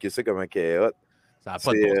d'hier. Checkez ça comme un hot. Ça n'a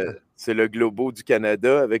pas de bon sens. C'est le Globo du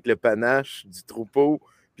Canada avec le panache du troupeau.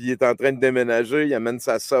 Puis il est en train de déménager. Il amène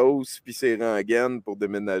sa sauce puis ses rengaines pour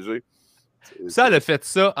déménager. Ça, elle a fait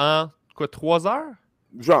ça en, quoi, 3 heures?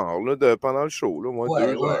 Genre, là, pendant le show. Là, moi,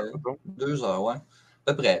 Ouais, 2 heures. Mettons. 2 heures, ouais.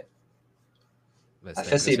 À peu près. Ben, Elle c'est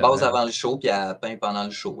fait ses impressionnant. bases avant le show, puis elle peint pendant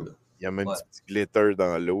le show. Là. Il y a même Ouais. un petit glitter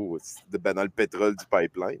dans l'eau, dans le pétrole du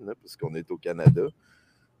pipeline, là, parce qu'on est au Canada.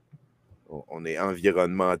 On est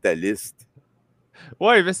environnementaliste.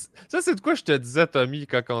 Ouais, mais ça, c'est de quoi je te disais, Tommy,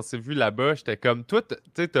 quand on s'est vu là-bas. J'étais comme, toi, tu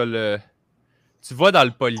sais, tu vas dans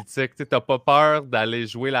le politique, tu n'as pas peur d'aller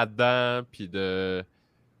jouer là-dedans, puis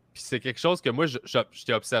c'est quelque chose que moi, je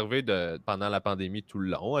t'ai observé pendant la pandémie tout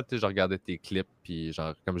le long. Hein, je regardais tes clips, puis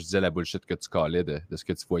genre, comme je disais, la bullshit que tu collais de ce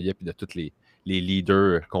que tu voyais, puis de tous les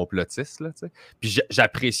leaders complotistes. Là, puis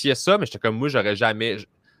j'appréciais ça, mais j'étais comme, moi, j'irais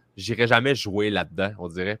jamais jouer là-dedans, on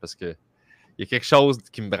dirait, parce que il y a quelque chose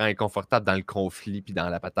qui me rend inconfortable dans le conflit puis dans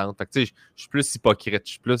la patente. Fait que, tu sais, je suis plus hypocrite.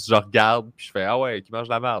 Je suis plus, je regarde puis je fais, ah ouais, qui mange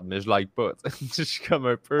la merde, mais je like pas. Je suis comme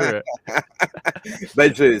un peu.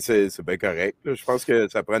 Ben, c'est bien correct. Là. Je pense que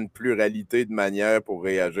ça prend une pluralité de manières pour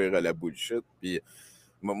réagir à la bullshit. Puis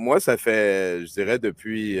moi, ça fait, je dirais,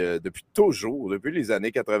 depuis toujours, depuis les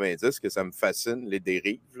années 90, que ça me fascine, les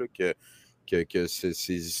dérives, là, que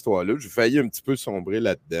ces histoires-là. J'ai failli un petit peu sombrer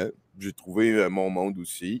là-dedans. J'ai trouvé mon monde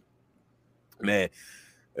aussi. Mais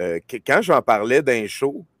quand j'en parlais d'un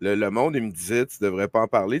show, le monde, il me disait, tu devrais pas en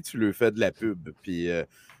parler, tu lui fais de la pub. Puis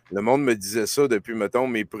le monde me disait ça depuis, mettons,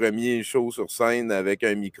 mes premiers shows sur scène avec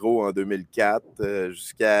un micro en 2004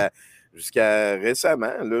 jusqu'à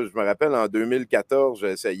récemment. Là, je me rappelle, en 2014,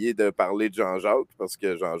 j'ai essayé de parler de Jean-Jacques parce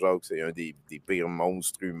que Jean-Jacques, c'est un des pires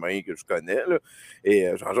monstres humains que je connais. Là.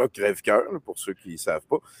 Et Jean-Jacques Crèvecoeur, là, pour ceux qui ne savent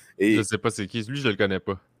pas. Et Je sais pas c'est qui. Lui, je le connais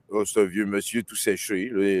pas. oh, c'est un vieux monsieur tout séché.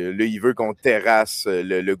 Là, il veut qu'on terrasse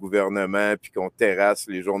le gouvernement puis qu'on terrasse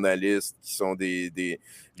les journalistes qui sont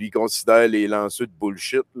lui considère les lanceux de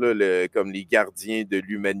bullshit là, comme les gardiens de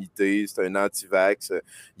l'humanité. C'est un anti-vax.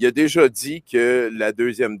 Il a déjà dit que la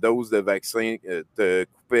deuxième dose de vaccin te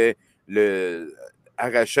coupait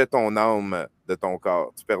arrachait ton âme de ton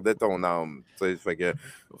corps. Tu perdais ton âme. Fait que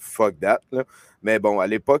fuck that. Là. Mais bon, à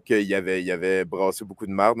l'époque, il avait brassé beaucoup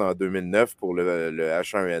de marde en 2009 pour le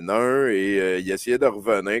H1N1 et il essayait de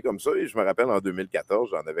revenir comme ça. Et je me rappelle, en 2014,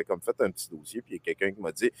 j'en avais comme fait un petit dossier. Puis il y a quelqu'un qui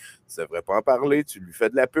m'a dit, tu ne devrais pas en parler, tu lui fais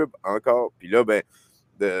de la pub encore. Puis là, ben,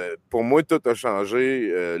 pour moi, tout a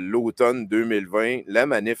changé. L'automne 2020, la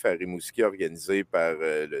manif à Rimouski organisée par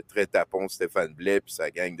le très tapon Stéphane Blais puis sa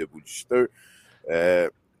gang de bullshiteurs, il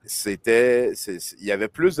y avait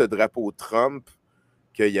plus de drapeaux Trump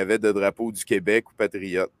qu'il y avait de drapeaux du Québec ou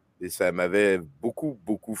Patriote. Et ça m'avait beaucoup,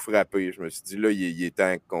 beaucoup frappé. Je me suis dit, là, il est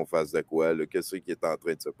temps qu'on fasse de quoi. Qu'est-ce qui est en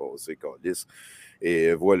train de se passer, Câlisse?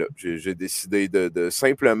 Et voilà, j'ai décidé de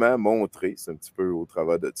simplement montrer, c'est un petit peu au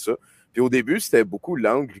travers de ça. Puis au début, c'était beaucoup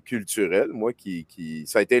l'angle culturel. Moi,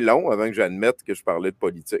 ça a été long avant que j'admette que je parlais de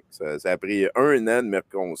politique. Ça a pris 1 an de me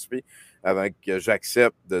reconstruire avant que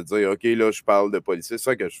j'accepte de dire, OK, là, je parle de politique. C'est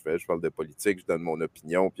ça que je fais. Je parle de politique, je donne mon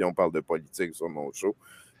opinion, puis on parle de politique sur mon show.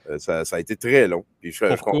 Ça a été très long. Puis je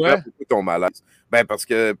comprends beaucoup ton malaise. Ben, parce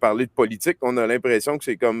que parler de politique, on a l'impression que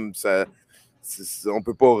c'est comme ça. On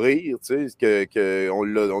peut pas rire, tu sais,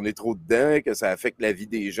 on est trop dedans, que ça affecte la vie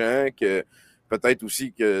des gens, que peut-être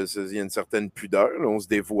aussi qu'il y a une certaine pudeur. Là, on se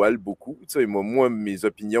dévoile beaucoup. Tu sais, moi, mes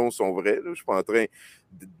opinions sont vraies. Là, je suis pas en train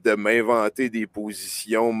de m'inventer des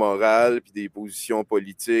positions morales, puis des positions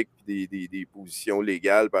politiques, puis des positions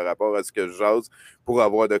légales par rapport à ce que je jase pour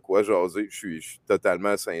avoir de quoi jaser. Je suis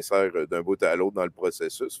totalement sincère d'un bout à l'autre dans le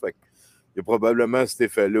processus. Fait que, il y a probablement cet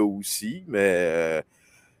effet-là aussi, mais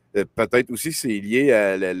Peut-être aussi que c'est lié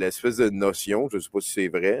à l'espèce de notion, je ne sais pas si c'est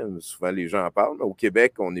vrai, souvent les gens en parlent, mais au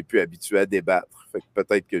Québec, on n'est plus habitué à débattre. Fait que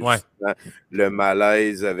peut-être que Ouais. justement, le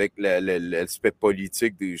malaise avec l'aspect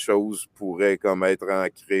politique des choses pourrait comme être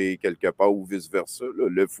ancré quelque part ou vice-versa, là,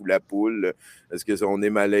 l'œuf ou la poule. Est-ce qu'on est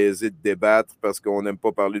malaisé de débattre parce qu'on n'aime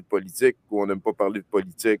pas parler de politique ou on n'aime pas parler de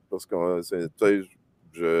politique parce qu'on...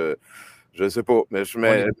 Je sais pas, mais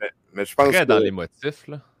je pense Très que... dans les motifs,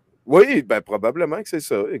 là. Oui, ben probablement que c'est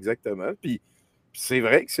ça, exactement. Puis c'est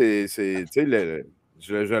vrai que tu sais,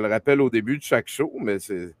 je le rappelle au début de chaque show, mais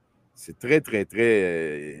c'est très, très,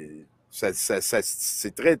 très,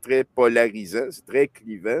 c'est très, très polarisant, c'est très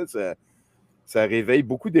clivant, ça réveille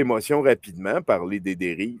beaucoup d'émotions rapidement, parler des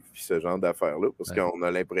dérives, puis ce genre d'affaires-là, parce Ouais. qu'on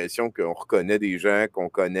a l'impression qu'on reconnaît des gens qu'on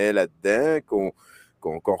connaît là-dedans, qu'on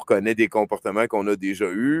reconnaît des comportements qu'on a déjà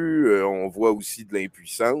eus, on voit aussi de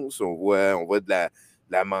l'impuissance, on voit de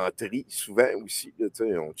la menterie souvent aussi. Là,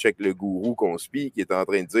 on check le gourou qu'on qui est en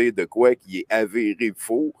train de dire de quoi qui est avéré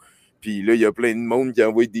faux. Puis là, il y a plein de monde qui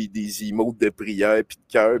envoie des emotes de prière, puis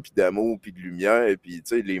de cœur, puis d'amour, puis de lumière. Puis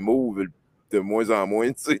les mots veulent de moins en moins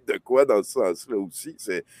de quoi dans ce sens-là aussi.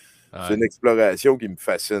 C'est une exploration qui me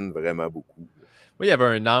fascine vraiment beaucoup. Moi, il y avait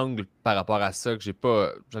un angle par rapport à ça que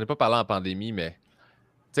j'en ai pas parlé en pandémie, mais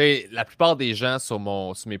la plupart des gens sur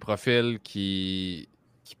mes profils qui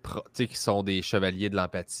sont des chevaliers de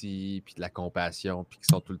l'empathie, puis de la compassion, puis qui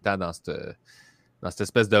sont tout le temps dans cette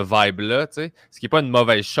espèce de vibe-là, ce qui n'est pas une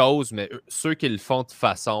mauvaise chose, mais ceux qui le font de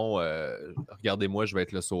façon regardez-moi, je vais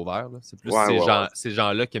être le sauveur. Là. C'est plus ces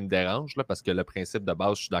gens-là qui me dérangent, là, parce que le principe de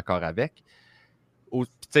base, je suis d'accord avec.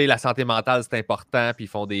 La santé mentale, c'est important, puis ils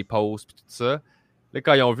font des pauses, puis tout ça. Là,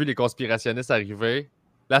 quand ils ont vu les conspirationnistes arriver,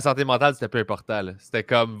 la santé mentale, c'était peu important. Là. C'était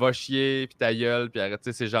comme, va chier, puis ta gueule, puis arrête,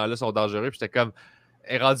 ces gens-là sont dangereux. Puis j'étais comme,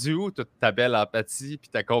 est rendu où toute ta belle empathie, puis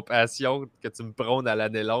ta compassion que tu me prônes à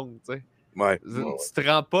l'année longue, tu sais? Ouais. Tu te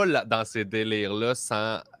rends pas dans ces délires-là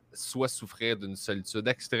sans soit souffrir d'une solitude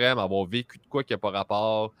extrême, avoir vécu de quoi qui n'a pas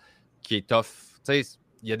rapport, qui est tough. Tu sais,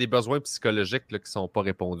 il y a des besoins psychologiques là, qui ne sont pas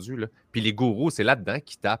répondus. Là. Puis les gourous, c'est là-dedans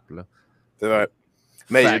qu'ils tapent. Là. C'est vrai.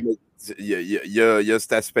 Mais il y a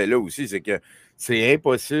cet aspect-là aussi, c'est que c'est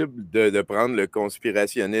impossible de prendre le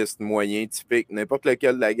conspirationniste moyen typique, n'importe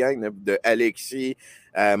lequel de la gang, de Alexis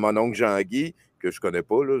à mon oncle Jean-Guy, que je connais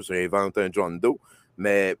pas, là, j'invente un John Doe,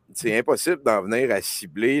 mais c'est impossible d'en venir à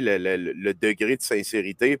cibler le degré de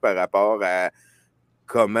sincérité par rapport à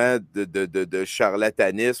comment de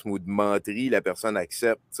charlatanisme ou de menterie la personne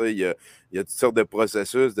accepte. Il y a toutes sortes de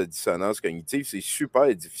processus de dissonance cognitive. C'est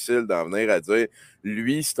super difficile d'en venir à dire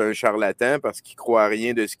lui, c'est un charlatan parce qu'il croit à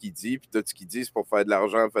rien de ce qu'il dit, puis tout ce qu'il dit, c'est pour faire de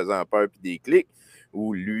l'argent en faisant peur puis des clics.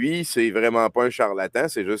 Ou lui, c'est vraiment pas un charlatan,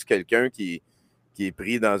 c'est juste quelqu'un qui est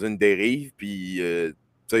pris dans une dérive, puis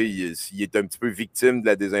il est un petit peu victime de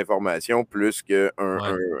la désinformation plus qu'un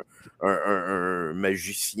un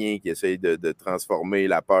magicien qui essaye de transformer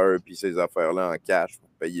la peur puis ces affaires-là en cash pour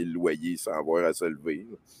payer le loyer sans avoir à se lever.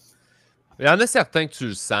 Il y en a certains que tu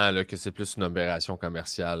le sens, là, que c'est plus une opération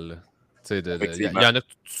commerciale. Il y en a que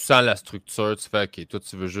tu sens la structure, tu fais OK, toi,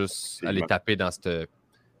 tu veux juste aller taper dans cette.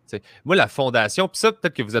 Moi, la fondation, puis ça,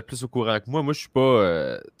 peut-être que vous êtes plus au courant que moi. Moi, je suis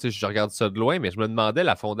pas. Je regarde ça de loin, mais je me demandais,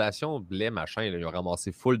 la fondation Blais, machin, là, ils ont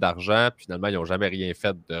ramassé full d'argent, puis finalement, ils n'ont jamais rien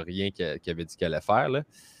fait de rien qu'ils avaient dit qu'ils allaient faire. Là.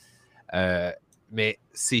 Mais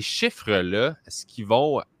ces chiffres-là, est-ce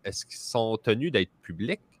qu'ils sont tenus d'être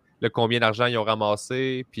publics? Là, combien d'argent ils ont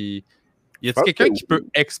ramassé? Puis, y a-t-il quelqu'un qui peut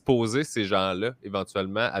exposer ces gens-là,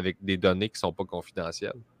 éventuellement, avec des données qui ne sont pas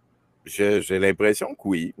confidentielles? J'ai l'impression que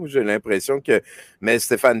oui. J'ai l'impression que... Mais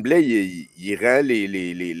Stéphane Blais, il rend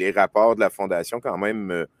les rapports de la Fondation quand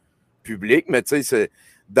même publics. Mais tu sais, c'est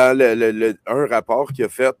dans un rapport qu'il a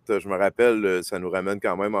fait, je me rappelle, ça nous ramène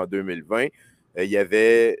quand même en 2020, il y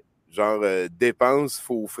avait genre dépenses,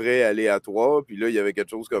 faux frais aléatoires. Puis là, il y avait quelque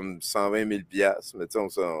chose comme 120 000 $. Mais tu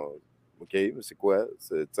sais, OK, mais c'est quoi?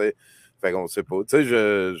 Fait qu'on ne sait pas. Tu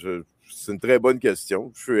sais, c'est une très bonne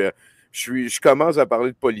question. Je commence à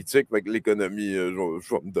parler de politique avec l'économie.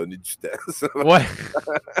 Je vais me donner du temps. Ouais.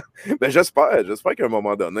 Mais j'espère qu'à un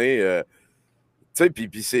moment donné, tu sais,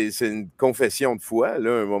 puis c'est une confession de foi,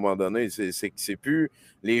 là, à un moment donné. C'est plus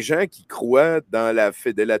les gens qui croient dans la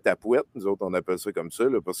Fédélatapouette, nous autres, on appelle ça comme ça,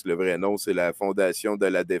 là, parce que le vrai nom, c'est la Fondation de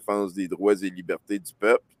la défense des droits et libertés du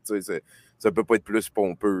peuple. Tu sais, ça peut pas être plus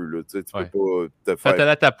pompeux, là. Tu peux pas te faire...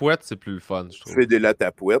 Fédélatapouette, c'est plus le fun, je trouve.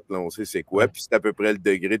 Fédélatapouette, là, on sait c'est quoi. Puis c'est à peu près le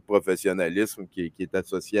degré de professionnalisme qui est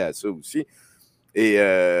associé à ça aussi. Et,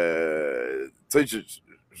 tu sais,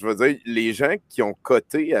 je veux dire, les gens qui ont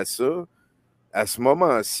coté à ça, à ce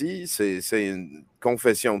moment-ci, c'est une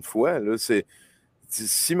confession de foi. Là.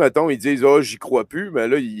 si, mettons, ils disent « Ah, j'y crois plus », mais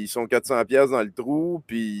là, ils sont 400$ dans le trou,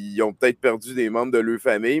 puis ils ont peut-être perdu des membres de leur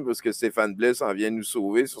famille parce que Stéphane Blais en vient nous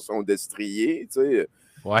sauver sur son destrier, tu sais.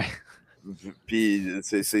 Ouais. Puis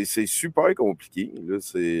c'est super compliqué, là.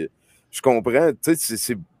 Je comprends, tu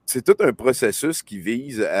sais, c'est tout un processus qui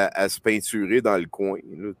vise à se peinturer dans le coin,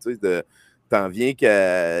 là, tu sais, t'en viens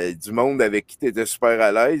qu'à du monde avec qui t'étais super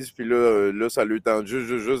à l'aise, puis là, ça leur tente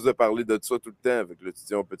juste de parler de ça tout le temps. Fait que là, tu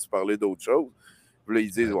dis, on peut-tu parler d'autre chose? Puis là,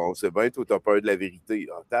 ils disent, bon, c'est bien, toi, t'as peur de la vérité.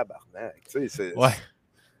 Ah, tabarnak, tu sais, Ouais.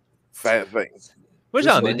 Moi,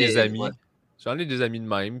 j'en ai des amis. Ouais. J'en ai des amis de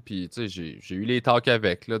même, puis tu sais, j'ai eu les talks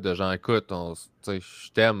avec, là, de gens, écoute,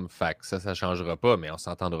 je t'aime, fait que ça changera pas, mais on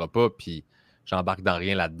s'entendra pas, puis j'embarque dans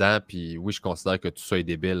rien là-dedans, puis oui, je considère que tout ça est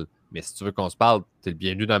débile, mais si tu veux qu'on se parle, t'es le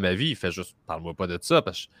bienvenu dans ma vie, fais juste, parle-moi pas de ça,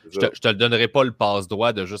 parce que je te le donnerai pas le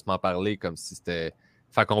passe-droit de juste m'en parler comme si c'était,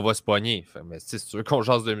 fait qu'on va se pogner, mais si tu veux qu'on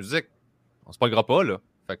jase de musique, on se pognera pas, là,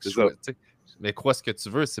 fait que mais crois ce que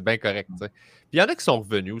tu veux, c'est bien correct, t'sais. Puis il y en a qui sont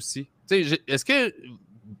revenus aussi, est-ce que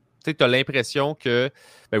tu as l'impression que.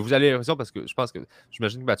 Ben, vous avez l'impression, parce que je pense que.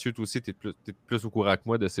 J'imagine que Mathieu, toi aussi, tu es plus au courant que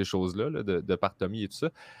moi de ces choses-là, là, de Partomy et tout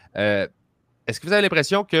ça. Est-ce que vous avez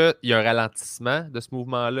l'impression qu'il y a un ralentissement de ce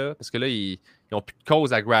mouvement-là? Parce que là, ils n'ont plus de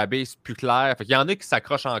cause à grabber, c'est plus clair. Fait qu'il y en a qui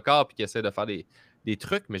s'accrochent encore et qui essaient de faire des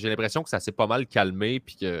trucs, mais j'ai l'impression que ça s'est pas mal calmé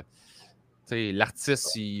puis que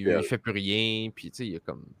l'artiste, il fait plus rien. Puis il y a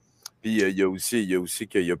comme. Puis il y a aussi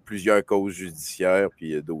qu'il y a plusieurs causes judiciaires,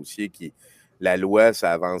 puis dossiers qui. La loi,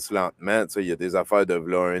 ça avance lentement. Il y a des affaires de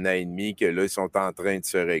là, 1 an et demi que là, ils sont en train de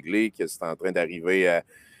se régler, que c'est en train d'arriver à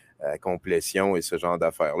complétion et ce genre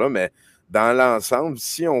d'affaires-là. Mais dans l'ensemble,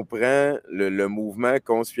 si on prend le mouvement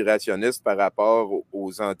conspirationniste par rapport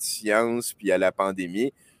aux anti-sciences puis à la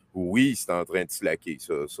pandémie, oui, c'est en train de slacker.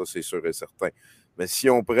 Ça c'est sûr et certain. Mais si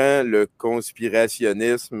on prend le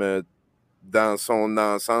conspirationnisme dans son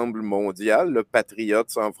ensemble mondial, le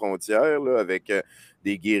Patriote sans frontières, là, avec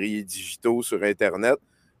des guerriers digitaux sur Internet,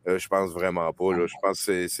 je pense vraiment pas. Là. Je pense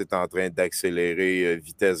que c'est en train d'accélérer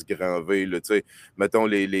vitesse grand V. Là, mettons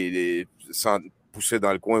sans pousser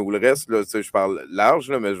dans le coin ou le reste, là, je parle large,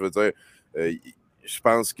 là, mais je veux dire, je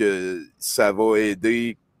pense que ça va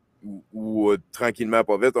aider ou tranquillement,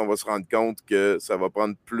 pas vite, on va se rendre compte que ça va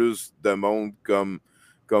prendre plus de monde comme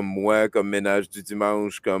moi, comme Ménage du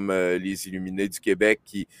Dimanche, comme les Illuminés du Québec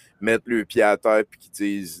qui mettent le pied à terre et qui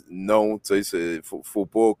disent non, tu sais, faut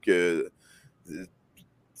pas que.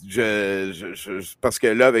 Parce que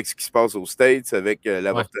là, avec ce qui se passe aux States, avec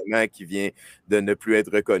l'avortement qui vient de ne plus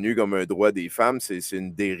être reconnu comme un droit des femmes, c'est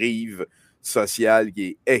une dérive sociale qui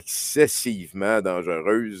est excessivement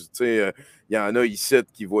dangereuse. Tu sais, il y en a ici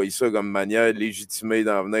qui voient ça comme manière légitimée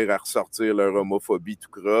d'en venir à ressortir leur homophobie tout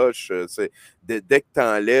croche. Dès que tu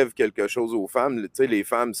enlèves quelque chose aux femmes, les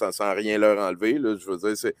femmes, sans rien leur enlever, là, je veux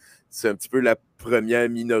dire, c'est un petit peu la première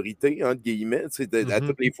minorité, entre guillemets. À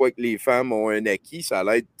toutes les fois que les femmes ont un acquis, ça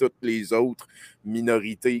aide toutes les autres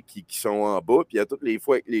minorités qui sont en bas. Puis à toutes les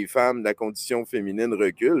fois que les femmes, la condition féminine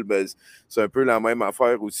recule, ben, c'est un peu la même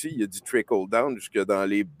affaire aussi. Il y a du trickle-down jusque dans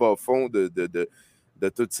les bas-fonds de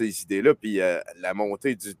toutes ces idées-là. Puis la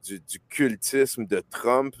montée du cultisme de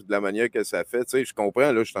Trump, de la manière que ça fait. Je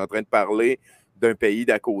comprends, là, je suis en train de parler d'un pays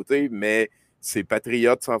d'à côté, mais c'est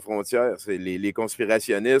Patriotes sans frontières. Les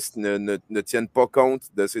conspirationnistes ne tiennent pas compte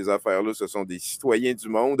de ces affaires-là. Ce sont des citoyens du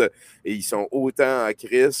monde et ils sont autant en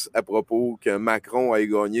crise à propos que Macron ait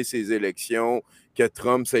gagné ses élections, que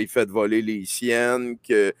Trump s'ait fait voler les siennes,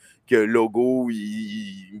 que Legault,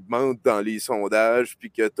 il monte dans les sondages, puis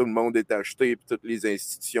que tout le monde est acheté, puis toutes les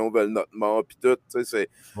institutions veulent notre mort, puis tout.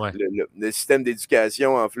 Le système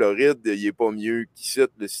d'éducation en Floride, il n'est pas mieux qu'ici,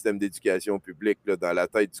 le système d'éducation publique, là, dans la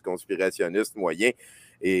tête du conspirationniste moyen.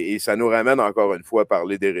 Et ça nous ramène encore une fois à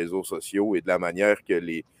parler des réseaux sociaux et de la manière que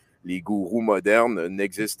les gourous modernes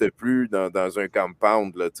n'existent plus dans un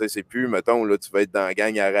compound. C'est plus, mettons, là, tu vas être dans la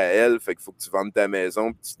gang à Raël, fait qu'il faut que tu vendes ta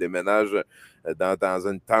maison, puis tu déménages dans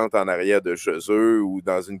une tente en arrière de chez eux ou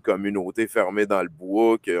dans une communauté fermée dans le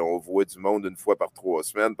bois qu'on voit du monde une fois par 3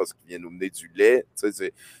 semaines parce qu'ils viennent nous mener du lait.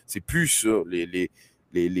 C'est plus ça.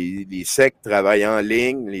 Les sectes travaillent en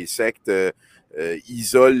ligne, les sectes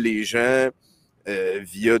isolent les gens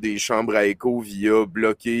via des chambres à écho, via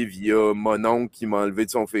bloqué, via mon oncle qui m'a enlevé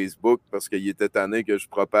de son Facebook parce qu'il était tanné que je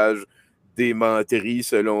propage des menteries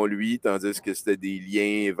selon lui, tandis que c'était des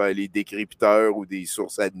liens vers les décrypteurs ou des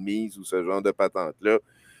sources admises ou ce genre de patentes-là.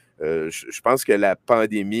 Je pense que la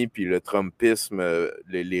pandémie puis le Trumpisme,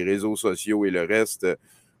 les réseaux sociaux et le reste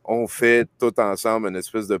ont fait tout ensemble une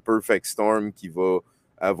espèce de perfect storm qui va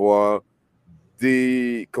avoir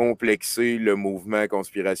décomplexé le mouvement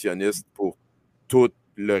conspirationniste pour toutes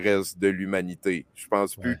le reste de l'humanité. Je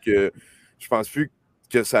pense plus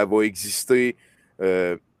que ça va exister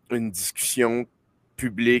une discussion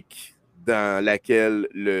publique dans laquelle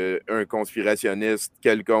un conspirationniste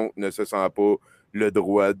quelconque ne se sent pas le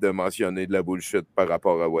droit de mentionner de la bullshit par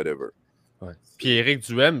rapport à whatever. Ouais. Puis Éric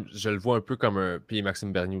Duhem, je le vois un peu comme puis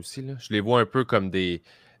Maxime Bernier aussi, là, je les vois un peu comme des...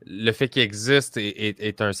 Le fait qu'ils existent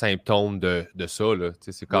est un symptôme de ça, là.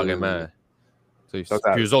 C'est carrément... Puis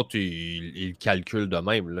eux autres, ils calculent de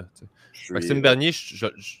même, là. Maxime Bernier,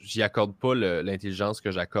 j'y accorde pas l'intelligence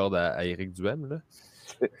que j'accorde à Éric Duhem,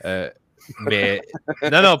 là. Mais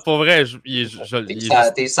non, pour vrai,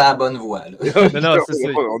 t'es sur la bonne voie. Là. non, c'est ça.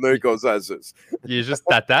 On a un consensus. Il est juste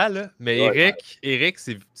tata, là. Mais Éric,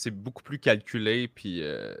 c'est beaucoup plus calculé. Puis,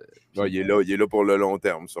 il est là pour le long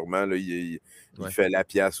terme, sûrement. Là. Il fait la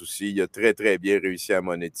pièce aussi. Il a très, très bien réussi à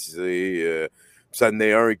monétiser. Ça en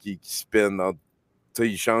est un qui spin.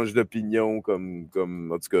 Il change d'opinion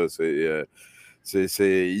comme. En tout cas,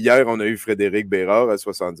 hier, on a eu Frédéric Bérard à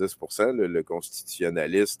 70%, le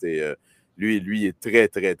constitutionnaliste, et lui est très,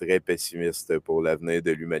 très, très pessimiste pour l'avenir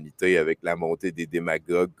de l'humanité avec la montée des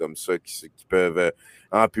démagogues comme ça qui peuvent,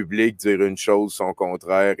 en public, dire une chose, son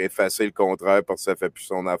contraire, effacer le contraire parce que ça fait plus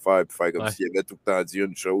son affaire, puis faire comme s'il avait tout le temps dit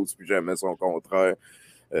une chose, puis jamais son contraire.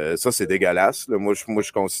 Ça, c'est dégueulasse. Là. Moi,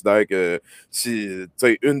 je considère que si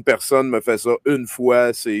une personne me fait ça une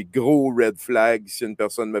fois, c'est gros red flag. Si une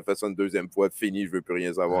personne me fait ça une deuxième fois, fini, je veux plus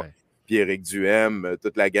rien savoir. Ouais. Puis Éric Duhem,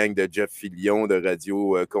 toute la gang de Jeff Fillion, de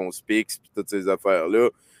Radio Conspix, puis toutes ces affaires-là,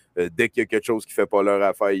 dès qu'il y a quelque chose qui ne fait pas leur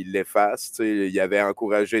affaire, ils l'effacent. Il avait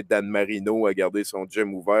encouragé Dan Marino à garder son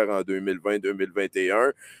gym ouvert en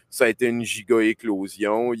 2020-2021. Ça a été une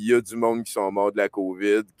giga-éclosion. Il y a du monde qui sont morts de la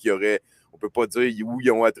COVID, on ne peut pas dire où ils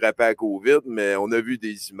ont attrapé la COVID, mais on a vu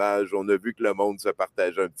des images, on a vu que le monde se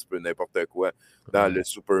partageait un petit peu n'importe quoi dans le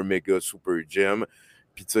super méga super gym.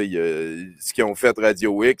 Puis tu sais, ce qu'ils ont fait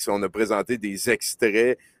Radio X, on a présenté des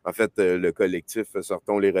extraits. En fait, le collectif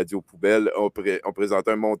Sortons les radios poubelles ont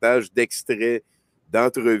présenté un montage d'extraits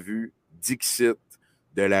d'entrevues Dixit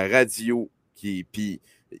de la radio puis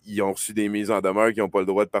ils ont reçu des mises en demeure qui n'ont pas le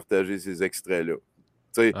droit de partager ces extraits-là.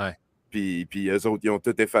 Tu sais, puis eux autres, ils ont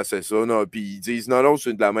tout effacé ça. Puis ils disent, non,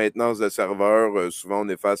 c'est de la maintenance de serveur. Souvent, on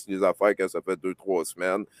efface les affaires quand ça fait 2-3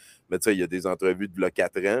 semaines. Mais tu sais, il y a des entrevues de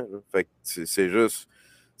 4 ans. Là. Fait que c'est juste...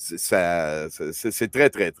 C'est très,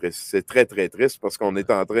 très triste. C'est très, très triste parce qu'on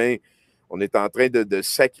est en train de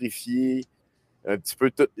sacrifier un petit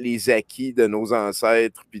peu tous les acquis de nos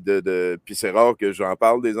ancêtres. Puis c'est rare que j'en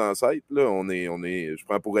parle des ancêtres. Là. Je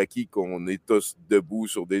prends pour acquis qu'on est tous debout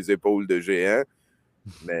sur des épaules de géants.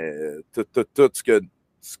 Mais tout ce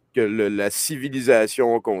que la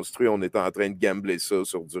civilisation a construit, on est en train de gambler ça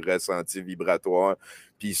sur du ressenti vibratoire,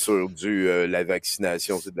 puis sur la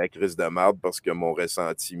vaccination, c'est de la crise de marde parce que mon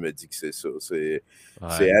ressenti me dit que c'est ça. C'est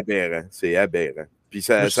aberrant. C'est aberrant. Puis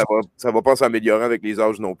ça va pas s'améliorer avec les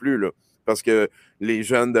âges non plus, là. Parce que les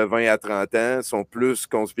jeunes de 20 à 30 ans sont plus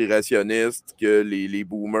conspirationnistes que les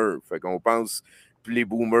boomers. Fait qu'on pense... Puis les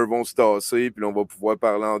boomers vont se tasser, puis on va pouvoir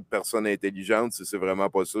parler entre personnes intelligentes. C'est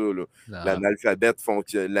vraiment pas ça.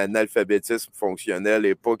 L'analphabétisme fonctionnel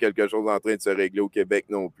n'est pas quelque chose en train de se régler au Québec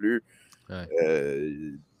non plus. Ouais.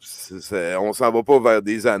 On s'en va pas vers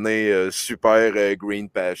des années super green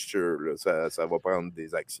pasture. Là. Ça va prendre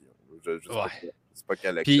des actions. C'est pas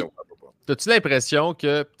quelle action. As-tu l'impression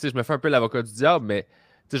que, je me fais un peu l'avocat du diable, mais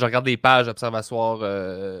je regarde des pages observatoires,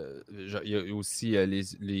 il y a aussi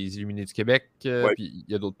les Illuminés du Québec, puis il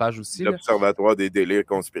y a d'autres pages aussi. L'Observatoire des délires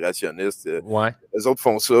conspirationnistes. Les autres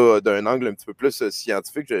font ça d'un angle un petit peu plus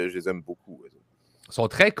scientifique. Je les aime beaucoup. Ils sont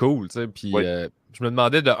très cool. Puis je me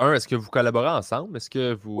demandais de est-ce que vous collaborez ensemble? Est-ce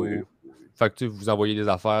que vous... Fait que vous envoyez des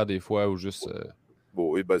affaires des fois ou juste...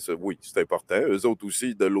 Oui, c'est important. Eux autres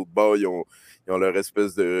aussi, de l'autre bord, ils ont leur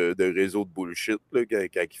espèce de réseau de bullshit. Là,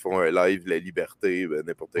 quand ils font un live, la liberté,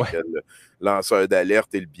 n'importe quel lanceur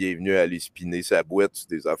d'alerte est le bienvenu à aller spinner sa boîte sur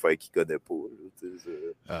des affaires qu'il ne connaît pas.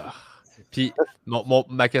 Puis,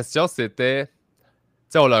 ma question, c'était...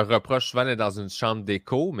 on leur reproche souvent d'être dans une chambre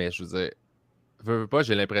d'écho, mais je veux dire, veux pas,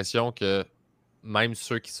 j'ai l'impression que même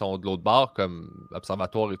ceux qui sont de l'autre bord, comme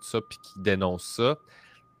Observatoire et tout ça, puis qui dénoncent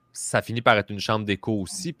ça finit par être une chambre d'écho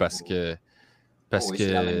aussi parce que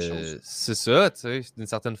c'est ça, tu sais, d'une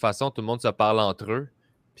certaine façon, tout le monde se parle entre eux.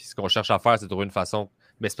 Puis ce qu'on cherche à faire, c'est de trouver une façon.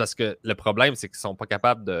 Mais c'est parce que le problème, c'est qu'ils sont pas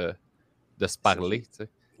capables de se parler. Tu sais.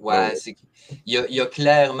 Ouais, il y a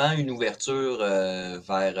clairement une ouverture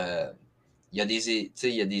vers. Il y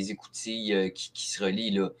a des écoutilles qui se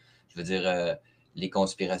relient, là. Je veux dire, les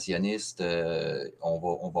conspirationnistes,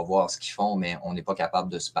 on va voir ce qu'ils font, mais on n'est pas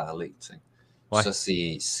capable de se parler. Tu sais. Ouais. Ça,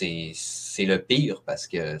 c'est le pire parce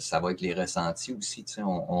que ça va être les ressentis aussi.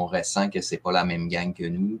 On ressent que c'est pas la même gang que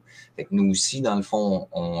nous. Fait que nous aussi, dans le fond,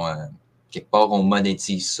 quelque part, on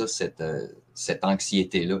monétise ça, cette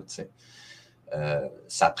anxiété-là. Je pense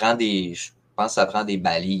que ça prend des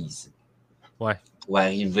balises Ouais. pour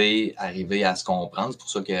arriver à se comprendre. C'est pour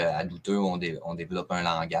ça qu'à Douteux, on développe un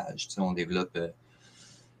langage. On développe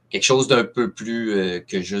quelque chose d'un peu plus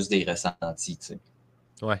que juste des ressentis.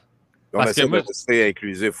 Ouais. Non, Parce mais que ça, moi, de rester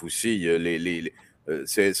inclusif aussi. Il y a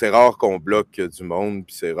c'est rare qu'on bloque du monde,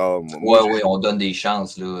 puis c'est rare. Oui, on donne des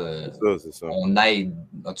chances. Là, c'est ça. On aide.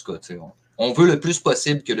 En tout cas, on veut le plus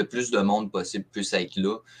possible que le plus de monde possible puisse être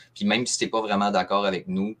là. Puis même si tu n'es pas vraiment d'accord avec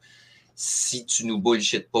nous, si tu nous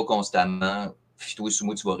bullshit pas constamment, fie-toi sous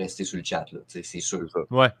moi, tu vas rester sur le chat. C'est sûr. C'est ça.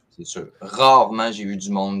 ouais. C'est sûr. Rarement, j'ai vu du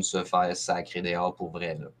monde se faire sacrer dehors pour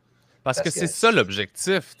vrai. Là. Parce que c'est ça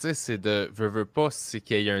l'objectif, tu sais, c'est de veux pas, c'est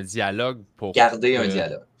qu'il y ait un dialogue pour garder un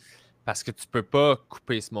dialogue. Parce que tu peux pas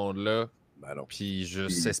couper ce monde-là, Ben non. puis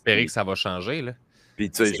juste espérer que ça va changer, là. Puis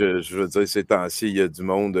tu sais, je veux dire, ces temps-ci, il y a du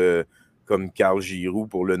monde comme Carl Giroux,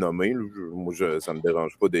 pour le nommer. Moi, ça me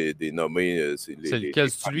dérange pas des nommer. C'est lequel?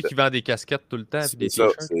 C'est celui qui vend des casquettes tout le temps et des ça,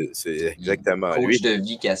 t-shirts? c'est exactement coach lui. de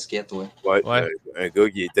vie, casquette, ouais. Ouais. Un gars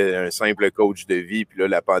qui était un simple coach de vie, puis là,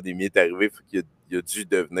 la pandémie est arrivée, il a dû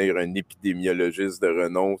devenir un épidémiologiste de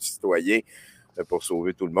renom citoyen pour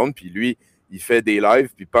sauver tout le monde. Puis lui, il fait des lives,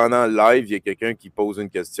 puis pendant le live, il y a quelqu'un qui pose une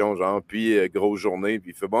question, genre, puis grosse journée,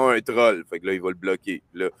 puis il fait, bon, un troll. Fait que là, il va le bloquer.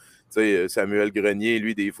 Là, tu sais, Samuel Grenier,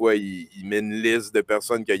 lui, des fois, il met une liste de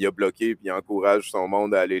personnes qu'il a bloquées, puis il encourage son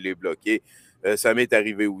monde à aller les bloquer. Ça m'est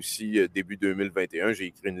arrivé aussi début 2021. J'ai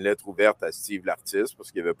écrit une lettre ouverte à Steve l'artiste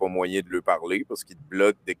parce qu'il n'y avait pas moyen de lui parler parce qu'il te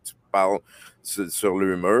bloque dès que tu parles sur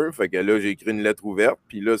le mur. Fait que là, j'ai écrit une lettre ouverte.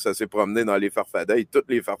 Puis là, ça s'est promené dans les farfadas et tous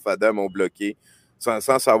les farfadas m'ont bloqué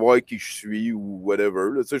sans savoir qui je suis ou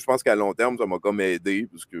whatever. Là, tu sais, je pense qu'à long terme, ça m'a comme aidé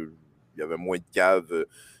parce qu'il y avait moins de caves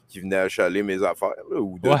qui venaient achaler mes affaires là,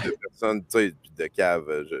 ou de personnes, tu sais, de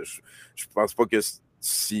caves. Je pense pas que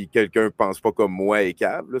si quelqu'un ne pense pas comme moi et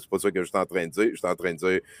cave, c'est pas ça que je suis en train de dire. Je suis en train de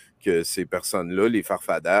dire que ces personnes-là, les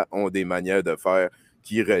farfadas, ont des manières de faire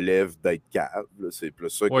qui relèvent d'être caves. C'est plus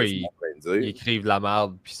ça que je suis en train de dire. Ils écrivent de la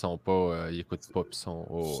merde, puis ils sont pas, ils écoutent pas, puis ils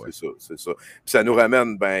sont... C'est ça. Puis ça nous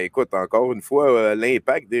ramène, ben écoute, encore une fois,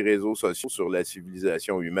 l'impact des réseaux sociaux sur la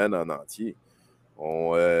civilisation humaine en entier.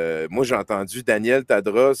 Moi, j'ai entendu Daniel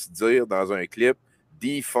Tadros dire dans un clip «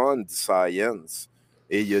 Defund Science ».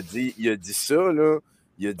 Et il a dit ça, là.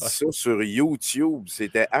 Il a dit ça sur YouTube.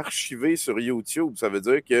 C'était archivé sur YouTube. Ça veut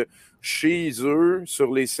dire que chez eux,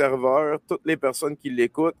 sur les serveurs, toutes les personnes qui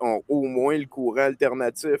l'écoutent ont au moins le courant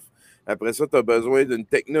alternatif. Après ça, tu as besoin d'une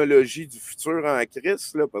technologie du futur en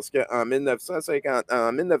crise, là, parce qu'en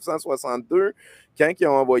 1962, quand ils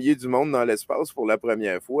ont envoyé du monde dans l'espace pour la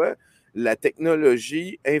première fois, la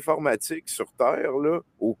technologie informatique sur Terre, là,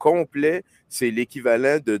 au complet, c'est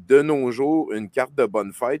l'équivalent de nos jours, une carte de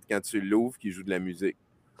bonne fête quand tu l'ouvres qui joue de la musique.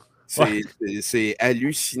 C'est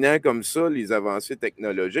hallucinant comme ça, les avancées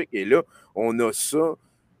technologiques. Et là, on a ça.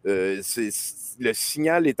 Le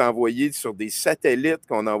signal est envoyé sur des satellites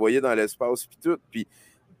qu'on a envoyés dans l'espace, puis tout. Puis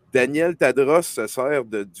Daniel Tadros se sert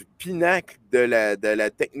du pinacle de la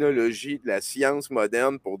technologie, de la science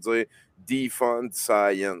moderne pour dire defund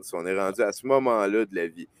science. On est rendu à ce moment-là de la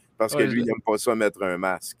vie. Parce que lui, il n'aime pas ça mettre un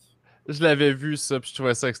masque. Je l'avais vu ça, puis je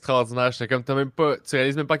trouvais ça extraordinaire. J'étais comme, tu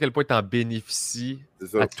réalises même pas à quel point tu en bénéficies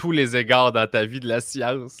à tous les égards dans ta vie de la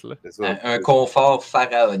science. Là. Un confort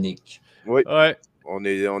pharaonique. Oui. Ouais. On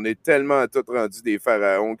est tellement tous rendus des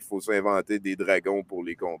pharaons qu'il faut s'inventer des dragons pour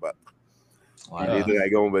les combattre. Ouais. Les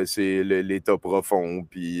dragons, ben, c'est l'état profond,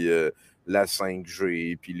 puis la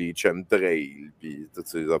 5G, puis les chemtrails, puis toutes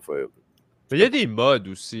ces affaires. Mais il y a des modes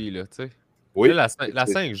aussi, là, tu sais. Oui. Là, la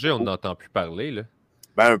 5G, on n'entend plus parler, là.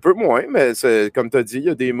 Ben, un peu moins, mais comme tu as dit, il y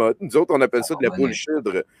a des modes. Nous autres, on appelle ça de la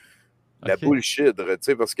bullshidre. La bullshidre, tu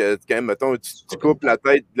sais, parce que quand, mettons, tu coupes la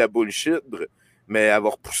tête de la bullshidre, mais elle va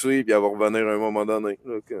repousser puis elle va revenir à un moment donné.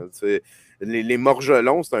 Là, les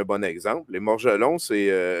morgelons, c'est un bon exemple. Les morgelons, c'est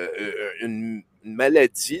une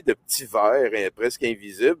maladie de petits vers presque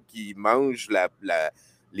invisibles qui mangent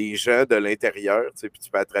les gens de l'intérieur. Tu sais, puis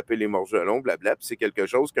tu peux attraper les morgelons, blabla. Puis c'est quelque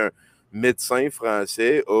chose qu'un médecin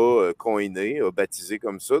français a coiné, a baptisé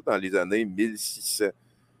comme ça dans les années 1600.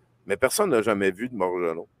 Mais personne n'a jamais vu de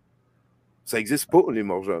morgelons. Ça n'existe pas, les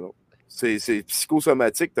morgelons. C'est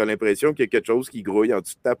psychosomatique. Tu as l'impression qu'il y a quelque chose qui grouille en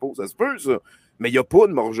dessous de ta peau. Ça se peut, ça. Mais il n'y a pas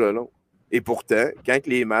de morgelons. Et pourtant, quand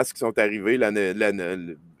les masques sont arrivés,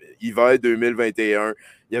 l'hiver 2021,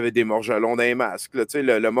 il y avait des morgelons dans les masques.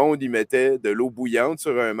 Là, le monde, il mettait de l'eau bouillante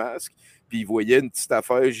sur un masque, puis il voyait une petite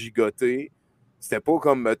affaire gigoter C'était pas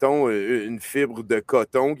comme, mettons, une fibre de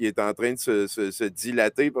coton qui est en train de se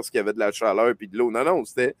dilater parce qu'il y avait de la chaleur puis de l'eau. Non, non,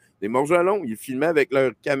 c'était des morgelons. Ils filmaient avec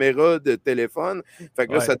leur caméra de téléphone. Fait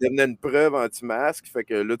que là, ça devenait une preuve anti-masque. Fait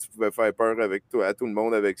que là, tu pouvais faire peur à tout le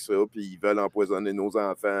monde avec ça. Puis ils veulent empoisonner nos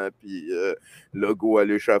enfants. Puis logo à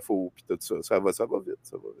l'échafaud. Puis tout ça. Ça va vite.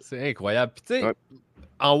 Ça va vite. C'est incroyable. Puis tu sais,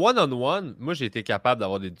 en one-on-one, moi, j'ai été capable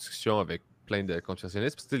d'avoir des discussions avec plein de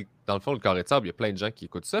conspirationnistes. Puis, dans le fond, le Carré de sable, il y a plein de gens qui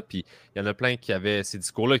écoutent ça. Puis il y en a plein qui avaient ces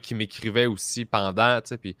discours-là, qui m'écrivaient aussi pendant.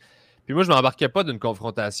 Puis moi, je ne m'embarquais pas d'une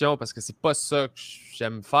confrontation parce que c'est pas ça que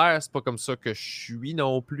j'aime faire. C'est pas comme ça que je suis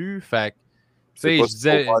non plus. Fait que, je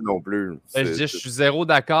disais, non plus. Je suis zéro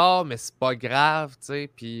d'accord, mais c'est pas grave.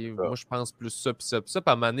 Puis moi, je pense plus ça, puis ça, puis ça. Puis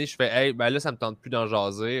à un moment donné, je fais, hey, ben là, ça me tente plus d'en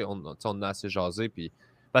jaser. On a assez jasé. Puis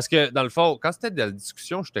parce que, dans le fond, quand c'était de la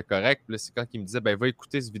discussion, j'étais correct. Puis là, c'est quand il me disait, ben, va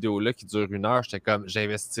écouter cette vidéo-là qui dure 1 heure. J'étais comme,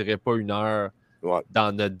 j'investirais pas 1 heure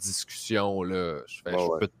dans notre discussion. Là. Je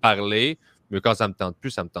peux te parler, mais quand ça me tente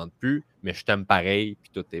plus, ça me tente plus. Mais je t'aime pareil, puis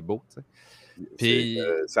tout est beau. Puis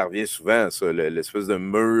ça revient souvent, ça, l'espèce de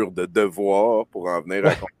mur de devoir pour en venir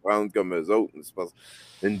à comprendre comme eux autres.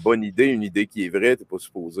 C'est une bonne idée, une idée qui est vraie. Tu n'es pas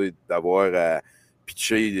supposé d'avoir à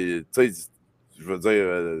pitcher. Tu sais, je veux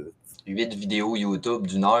dire. 8 vidéos YouTube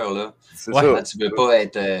d'1 heure, là. C'est ça. Là, tu veux pas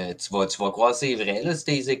être. Tu vas croire c'est vrai. Là, si tu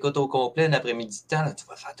les écoutes au complet un après-midi de temps, là, tu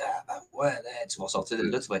vas faire tu vas sortir de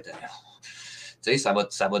là, tu vas être. Tu sais, ça va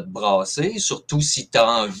te brasser, surtout si tu as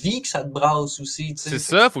envie que ça te brasse aussi. C'est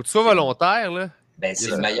ça, faut que tu sois volontaire, là. Ben, c'est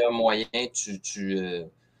le meilleur moyen.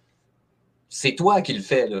 C'est toi qui le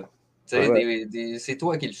fais, là. C'est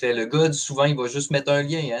toi qui le fais. Le gars, souvent, il va juste mettre un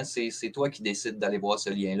lien. Hein? C'est toi qui décides d'aller voir ce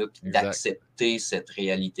lien-là puis d'accepter cette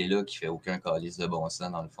réalité-là qui fait aucun calice de bon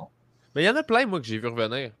sens, dans le fond. Mais il y en a plein, moi, que j'ai vu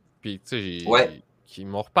revenir. Puis, tu sais, qui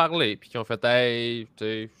m'ont reparlé. Puis qui ont fait, hey, tu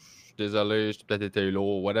sais, je suis désolé, j'ai peut-être été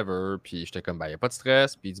lourd, whatever. Puis j'étais comme, ben, il n'y a pas de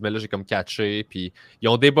stress. Puis il dit, mais là, j'ai comme catché. Puis ils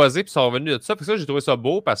ont débuzzé, puis ils sont revenus de ça. Fait que ça, j'ai trouvé ça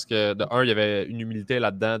beau parce que, de un, il y avait une humilité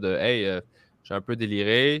là-dedans de, hey, j'ai un peu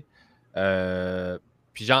déliré.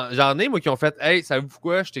 Puis j'en ai, moi, qui ont fait, hey, savez-vous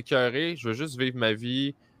quoi, je t'ai écœuré, je veux juste vivre ma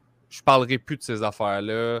vie, je parlerai plus de ces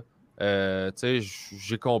affaires-là. Tu sais,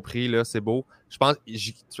 j'ai compris, là, c'est beau. Je pense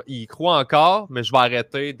qu'ils croient encore, mais je vais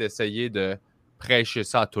arrêter d'essayer de prêcher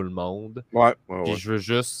ça à tout le monde. Puis je veux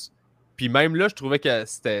juste. Puis même là, je trouvais que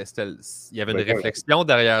il y avait une réflexion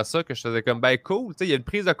derrière ça que je faisais comme, ben cool, tu sais, il y a une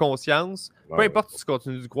prise de conscience. Peu importe si tu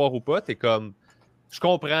continues de croire ou pas, t'es comme, je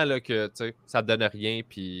comprends là, que tu sais, ça te donne rien,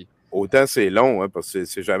 puis. Autant c'est long, hein, parce que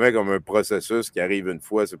c'est jamais comme un processus qui arrive une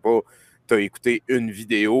fois. C'est pas, tu as écouté une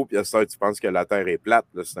vidéo, puis à ce temps, tu penses que la Terre est plate.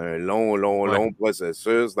 C'est un long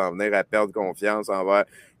processus d'en venir à perdre confiance envers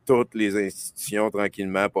toutes les institutions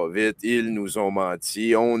tranquillement, pas vite. Ils nous ont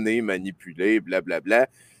menti, on est manipulé, blablabla.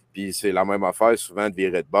 Puis c'est la même affaire souvent de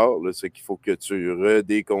virer de bord. C'est qu'il faut que tu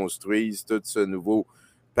redéconstruises tout ce nouveau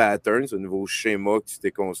pattern, ce nouveau schéma que tu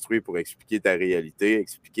t'es construit pour expliquer ta réalité,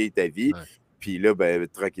 expliquer ta vie. Puis là, ben,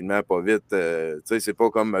 tranquillement, pas vite, tu sais, c'est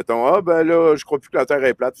pas comme, mettons, ah, ben là, je crois plus que la Terre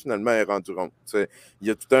est plate, finalement, elle est rendue ronde. Il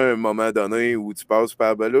y a tout un moment donné où tu passes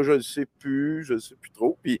par, ben là, je ne sais plus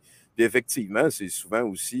trop. Puis effectivement, c'est souvent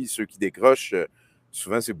aussi, ceux qui décrochent,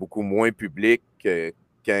 souvent, c'est beaucoup moins public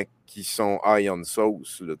quand ils sont high on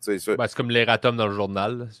sauce. Là, c'est comme l'erratum dans le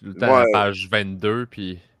journal. C'est le temps à la page 22,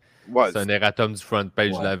 puis c'est un erratum du front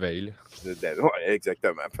page de la veille. Oui,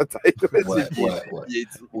 exactement, peut-être.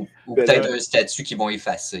 Ou peut-être un statut qu'ils vont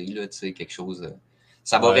effacer, là, quelque chose.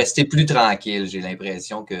 Ça va rester plus tranquille, j'ai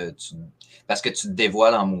l'impression que parce que tu te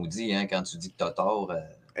dévoiles en maudit, hein, quand tu dis que tu as tort.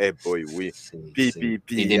 Oui.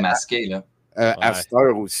 T'es démasqué, là. À cette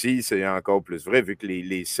heure aussi, c'est encore plus vrai, vu que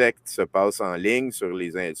les sectes se passent en ligne sur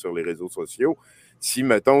les réseaux sociaux. Si,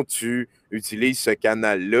 mettons, tu utilises ce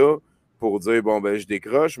canal-là pour dire, bon, ben, je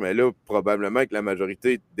décroche, mais là, probablement que la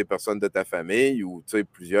majorité des personnes de ta famille ou, tu sais,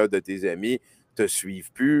 plusieurs de tes amis te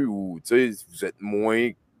suivent plus ou, tu sais, vous êtes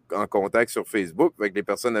moins en contact sur Facebook. Avec les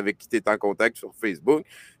personnes avec qui tu es en contact sur Facebook,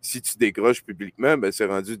 si tu décroches publiquement, ben, c'est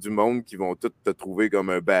rendu du monde qui vont tous te trouver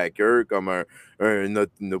comme un backer, comme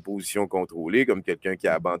une opposition contrôlée, comme quelqu'un qui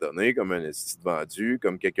a abandonné, comme un esti de vendu,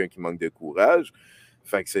 comme quelqu'un qui manque de courage.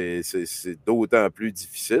 Fait que c'est d'autant plus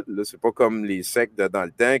difficile. Là. C'est pas comme les sectes dans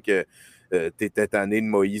le temps que t'étais tanné de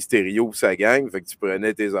Moïse Thériault ou sa gang. Fait que tu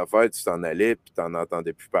prenais tes affaires, tu t'en allais, puis t'en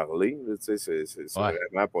entendais plus parler. Là, c'est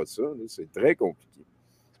vraiment pas ça. Là. C'est très compliqué.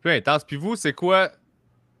 C'est plus intense. Puis vous, c'est quoi,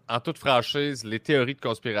 en toute franchise, les théories de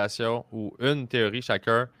conspiration ou une théorie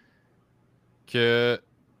chacun que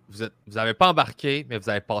vous n'avez pas embarqué, mais vous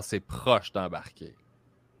avez passé proche d'embarquer?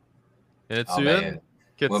 Y en a-tu une?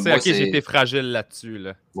 Que tu sais, OK, j'ai été fragile là-dessus.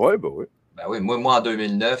 Là. Oui, ben oui. Ben oui, moi en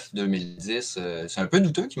 2009, 2010, c'est un peu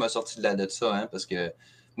douteux qui m'a sorti de ça, hein, parce que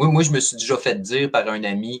moi, je me suis déjà fait dire par un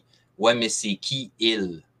ami, ouais, mais c'est qui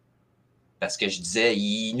il? Parce que je disais,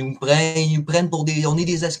 ils nous prennent pour on est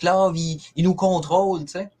des esclaves, ils nous contrôlent,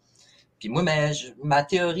 tu sais. Puis moi, ma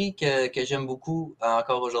théorie que j'aime beaucoup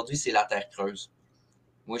encore aujourd'hui, c'est la Terre creuse.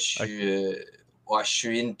 Moi, je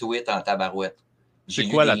suis into it en tabarouette. J'ai C'est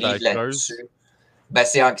lu quoi des la Terre livres creuse? là-dessus. Ben,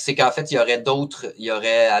 c'est qu'en fait, il y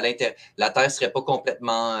aurait à l'intérieur, la Terre serait pas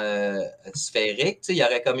complètement sphérique, il y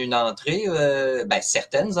aurait comme une entrée,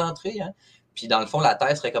 certaines entrées, hein. Puis dans le fond, la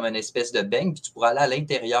Terre serait comme une espèce de beigne, puis tu pourrais aller à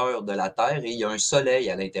l'intérieur de la Terre et il y a un soleil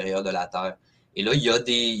à l'intérieur de la Terre. Et là, il y a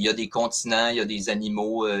des continents, il y a des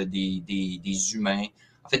animaux, des humains,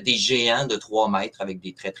 en fait, des géants de 3 mètres avec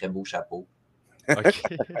des très, très beaux chapeaux. OK.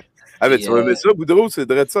 Ah, mais Et, tu vas mettre ça, Boudreau, c'est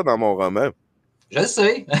de ça dans mon roman. je le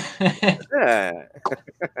sais. Ah, OK,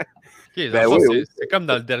 dans ben le fond, oui, oui. c'est comme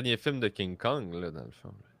dans le dernier film de King Kong, là, dans le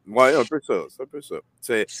fond. Ouais, un peu ça. C'est un peu ça.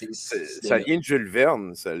 C'est Ça vient de Jules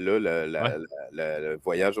Verne, celle-là, Ouais. le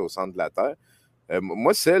voyage au centre de la Terre.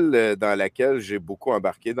 Moi, celle dans laquelle j'ai beaucoup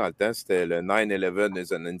embarqué dans le temps, c'était le 9/11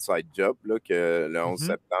 is an inside job, là, que le 11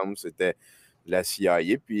 septembre, c'était la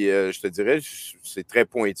CIA. Puis je te dirais, c'est très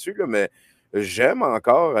pointu, là, mais j'aime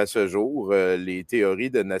encore à ce jour les théories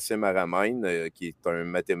de Nassim Haramein, qui est un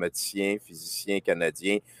mathématicien, physicien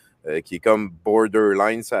canadien, qui est comme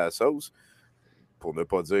borderline à la sauce, pour ne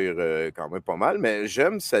pas dire quand même pas mal, mais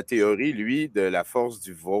j'aime sa théorie, lui, de la force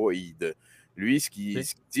du void. Lui, ce qu'il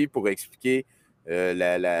dit pour expliquer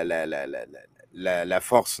la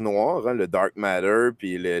force noire, hein, le dark matter,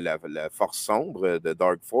 puis la force sombre de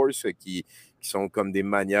dark force, qui sont comme des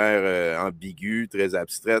manières ambiguës, très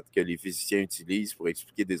abstraites que les physiciens utilisent pour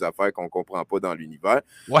expliquer des affaires qu'on ne comprend pas dans l'univers.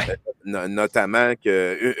 Ouais. Notamment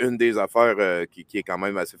une des affaires qui est quand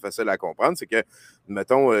même assez facile à comprendre, c'est que,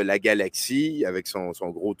 mettons, la galaxie, avec son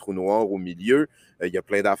gros trou noir au milieu, il y a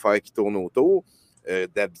plein d'affaires qui tournent autour.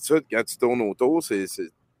 D'habitude, quand tu tournes autour, c'est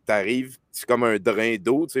comme un drain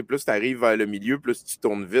d'eau. Plus tu arrives vers le milieu, plus tu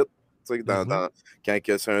tournes vite quand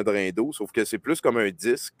c'est un drain d'eau. Sauf que c'est plus comme un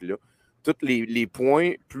disque, là. Tous les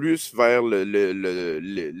points plus vers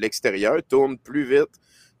l'extérieur tournent plus vite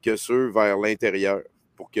que ceux vers l'intérieur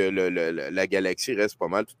pour que la galaxie reste pas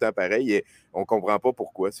mal tout le temps pareil. Et on ne comprend pas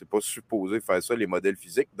pourquoi. C'est pas supposé faire ça, les modèles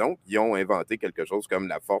physiques. Donc, ils ont inventé quelque chose comme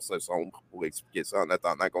la force sombre pour expliquer ça en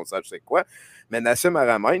attendant qu'on sache c'est quoi. Mais Nassim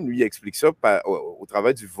Haramein, lui, explique ça au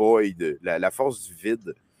travers du void, la force du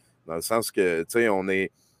vide. Dans le sens que, tu sais, on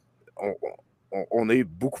est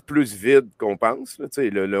beaucoup plus vide qu'on pense. Là,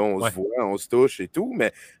 on se voit, on se touche et tout,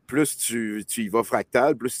 mais plus tu y vas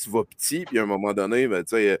fractal, plus tu vas petit, puis à un moment donné, ben,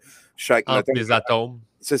 Entre les atomes.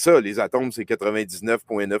 C'est ça, les atomes, c'est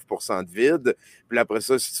 99,9% de vide. Puis après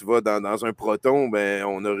ça, si tu vas dans un proton, ben,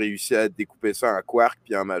 on a réussi à découper ça en quark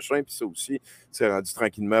puis en machin, puis ça aussi, c'est rendu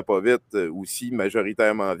tranquillement pas vite, aussi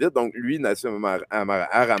majoritairement vite. Donc, lui, Nassim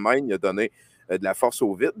Haramein, il a donné de la force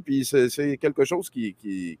au vide, puis c'est quelque chose que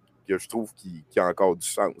je trouve qui a encore du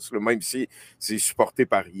sens. Là. Même si c'est supporté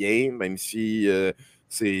par rien, même si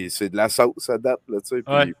c'est de la sauce à date. Là, puis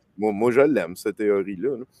moi, je l'aime, cette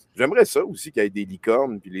théorie-là. Là. J'aimerais ça aussi qu'il y ait des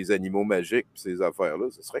licornes, puis les animaux magiques, puis ces affaires-là.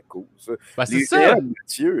 Ce serait cool, ça. Ben, les ça.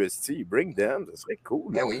 Mathieu, bring them, ce serait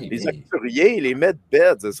cool. Ben oui, les acturiens, les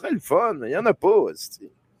medbeds, ce serait le fun. Il n'y en a pas,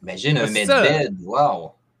 imagine un medbed,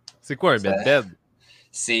 wow! C'est quoi un medbed?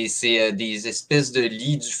 C'est des espèces de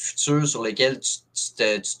lits du futur sur lesquels tu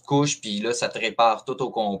te couches, puis là, ça te répare tout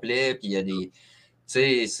au complet, puis il y a des... Tu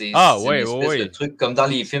sais, c'est une espèce de truc comme dans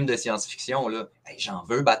les films de science-fiction, là. Hey, j'en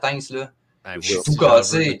veux, Batins, là. Ben, je suis tout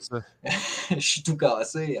cassé. Je suis tout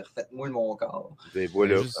cassé. Refaites-moi mon corps. Ben,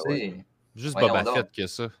 voilà, juste Boba Fett que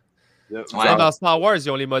ça. Ouais. Dans Star Wars, ils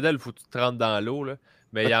ont les modèles, il faut que tu te rentres dans l'eau, là.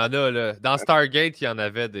 Mais il y en a, là. Dans Stargate, il y en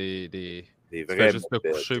avait des vrais juste te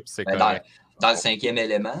coucher, puis c'est correct. Dans le 5e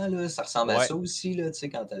élément, là, ça ressemble à ça aussi, là, tu sais,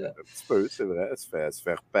 quand un petit peu, c'est vrai. Se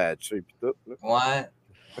faire patcher et tout. Là. Ouais.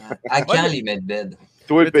 À quand les medbeds?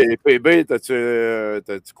 Toi, PB,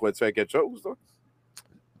 tu crois-tu à quelque chose, toi?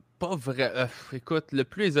 Pas vrai. Écoute, le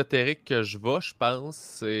plus ésotérique que je vois, je pense,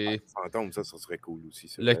 c'est... Fantôme, ça serait cool aussi.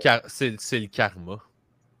 C'est le karma.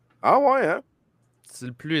 Ah ouais, hein? C'est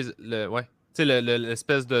le plus... ouais. Tu sais,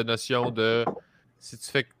 l'espèce de notion de... Si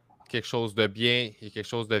tu fais quelque chose de bien, il y a quelque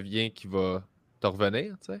chose de bien qui va te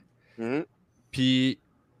revenir, tu sais. Mm-hmm. Puis,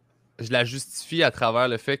 je la justifie à travers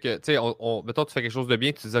le fait que, tu sais, mettons, tu fais quelque chose de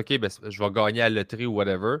bien, tu te dis, OK, ben, je vais gagner à la loterie ou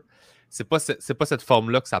whatever. C'est pas cette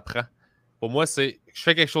forme-là que ça prend. Pour moi, c'est, je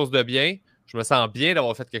fais quelque chose de bien, je me sens bien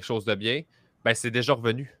d'avoir fait quelque chose de bien, ben, c'est déjà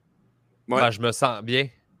revenu. Ouais. Ben, je me sens bien.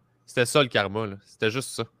 C'était ça, le karma, là. C'était juste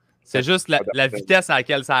ça. C'est juste la vitesse à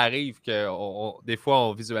laquelle ça arrive que des fois,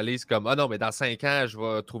 on visualise comme « Ah non, mais dans 5 ans, je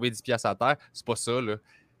vais trouver 10 piastres à terre. » C'est pas ça, là.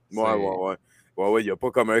 Ouais, il n'y a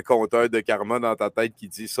pas comme un compteur de karma dans ta tête qui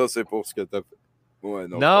dit ça, c'est pour ce que tu as fait. Ouais,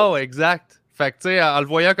 non, exact. Fait que, tu sais, en le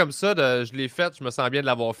voyant comme ça, je l'ai fait, je me sens bien de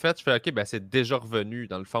l'avoir fait. Je fais, OK, ben c'est déjà revenu,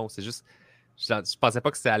 dans le fond. C'est juste, je pensais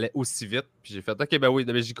pas que ça allait aussi vite. Puis j'ai fait, OK, ben oui,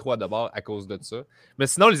 mais j'y crois d'abord à cause de ça. Mais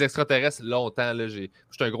sinon, les extraterrestres, longtemps, là, je suis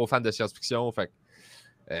un gros fan de science-fiction. Fait que,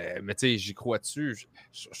 mais tu sais, j'y crois dessus.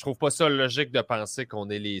 Je trouve pas ça logique de penser qu'on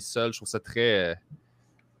est les seuls. Je trouve ça très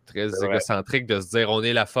égocentrique de se dire on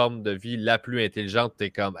est la forme de vie la plus intelligente. T'es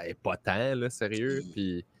comme, hey, pas tant, là, sérieux.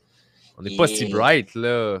 Puis on n'est pas si bright,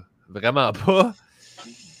 là. Vraiment pas.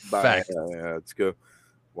 Ben, en tout cas,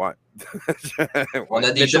 ouais. On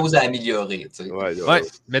a des choses à améliorer, tu sais. Ouais,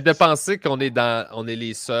 mais de penser qu'on est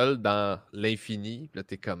les seuls dans l'infini, là,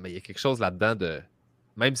 t'es comme, mais il y a quelque chose là-dedans de.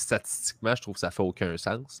 Même statistiquement, je trouve que ça fait aucun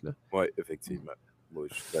sens. Oui, effectivement. Moi,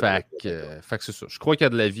 fait que c'est ça. Je crois qu'il y a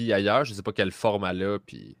de la vie ailleurs. Je ne sais pas quelle forme elle a.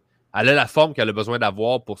 Puis elle a la forme qu'elle a besoin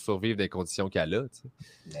d'avoir pour survivre des conditions qu'elle a. Tu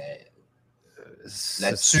sais.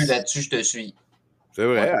 Là-dessus, je te suis. C'est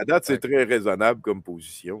vrai. À date, c'est très raisonnable comme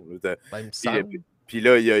position. Puis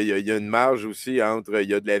là, il y a une marge aussi entre il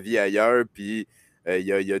y a de la vie ailleurs, puis il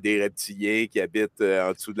y a des reptiliens qui habitent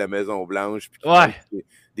en dessous de la Maison-Blanche, puis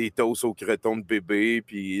des toasts au creton de bébé,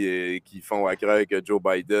 puis qui font à croire que Joe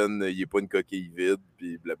Biden, il n'est pas une coquille vide,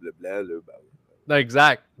 puis blablabla. Non,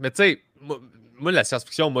 exact. Mais tu sais, moi, la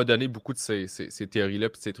science-fiction m'a donné beaucoup de ces théories-là,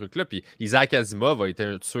 puis ces trucs-là. Puis Isaac Asimov a été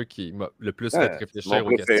un de ceux qui m'a le plus fait réfléchir aux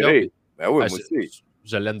questions. Ben oui, moi aussi.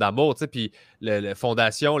 Je l'aime d'amour, tu sais, puis la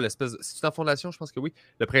fondation, l'espèce... C'est une fondation, je pense que oui.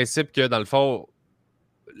 Le principe que, dans le fond,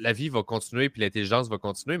 la vie va continuer, puis l'intelligence va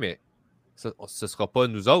continuer, mais ce ne sera pas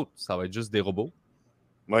nous autres, ça va être juste des robots.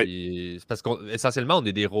 Oui. C'est parce qu'essentiellement, on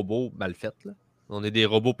est des robots mal faits, là. On est des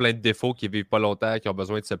robots pleins de défauts qui vivent pas longtemps, qui ont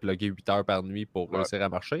besoin de se plugger 8 heures par nuit pour réussir à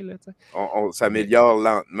marcher, là, tu sais. On s'améliore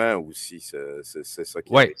lentement aussi, c'est ça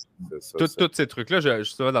qui est. Oui, tous ces trucs-là,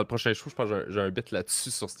 justement, dans le prochain show, je pense que j'ai un bit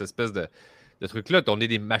là-dessus sur cette espèce de truc-là. On est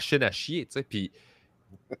des machines à chier, tu sais. Puis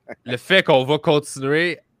le fait qu'on va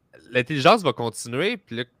continuer, l'intelligence va continuer,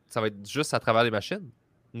 puis là, ça va être juste à travers les machines.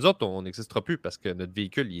 Nous autres, on n'existera plus parce que notre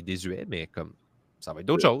véhicule, il est désuet, mais comme ça va être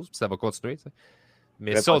d'autres choses, puis ça va continuer, tu sais.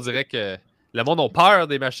 Mais ça, on dirait que le monde a peur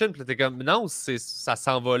des machines, puis t'es comme, non, ça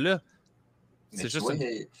s'en va là. C'est juste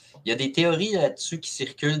il y a des théories là-dessus qui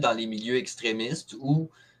circulent dans les milieux extrémistes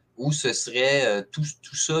où ce serait tout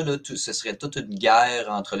ça, là, ce serait toute une guerre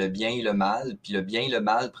entre le bien et le mal, puis le bien et le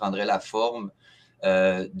mal prendraient la forme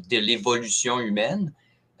de l'évolution humaine.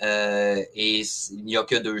 Et il n'y a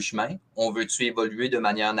que deux chemins. On veut-tu évoluer de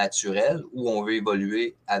manière naturelle ou on veut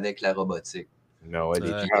évoluer avec la robotique? Non,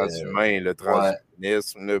 les transhumains, le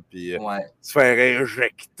transhumanisme, puis se faire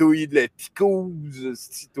injecter de la picose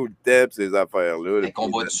tout le temps, ces affaires-là. Qu'on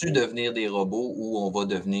va-tu devenir des robots ou on va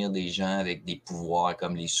devenir des gens avec des pouvoirs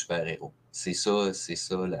comme les super-héros? C'est ça.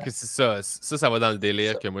 Ça va dans le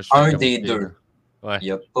délire que moi je fais. Un des deux. Ouais.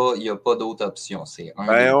 Il n'y a pas d'autre option. C'est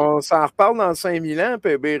on s'en reparle dans 5000 ans,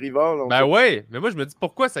 PB Rivard. Ben oui, mais moi je me dis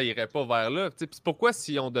pourquoi ça irait pas vers là? Puis pourquoi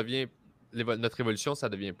si on devient... Notre évolution, ça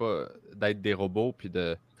ne devient pas d'être des robots, puis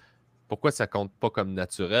de... Pourquoi ça compte pas comme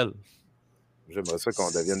naturel? J'aimerais ça qu'on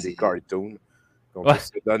devienne des cartoons, qu'on puisse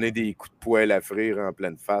se donner des coups de poêle à frire en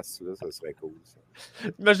pleine face, là, ça serait cool, ça.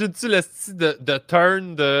 Imagine-tu le style de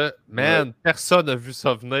turn de... Man, personne n'a vu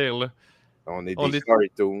ça venir, là. On est des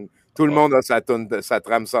cartoons. Tout le monde a sa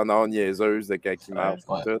trame sonore niaiseuse de quand il marche,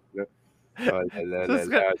 tout, là.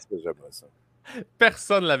 J'aimerais ça.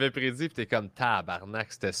 Personne ne l'avait prédit, puis t'es comme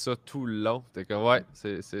tabarnak, c'était ça tout le long. T'es comme ouais,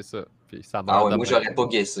 c'est ça. Puis ça moi, j'aurais pas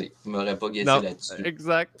guessé. Je m'aurais pas guessé là-dessus.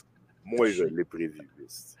 Exact. Moi, je l'ai prévu.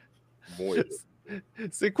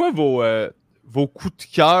 C'est quoi vos coups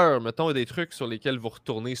de cœur, mettons, des trucs sur lesquels vous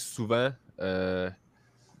retournez souvent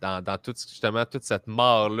dans justement toute cette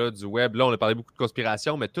mort-là du web? Là, on a parlé beaucoup de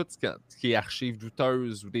conspiration, mais tout ce qui est archives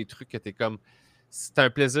douteuses ou des trucs que t'es comme... C'est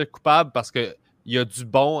un plaisir coupable parce qu'il y a du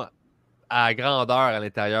bon à grandeur à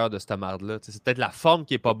l'intérieur de cette marde-là. C'est peut-être la forme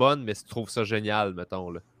qui est pas bonne, mais tu trouves ça génial, mettons.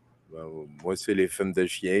 Là. Moi, c'est les films de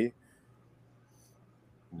chiens.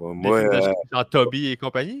 Dans Toby et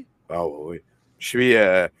compagnie? Ah oui. Je suis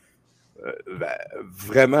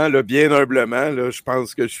vraiment, là, bien humblement, là, je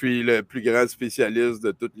pense que je suis le plus grand spécialiste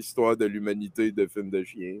de toute l'histoire de l'humanité de films de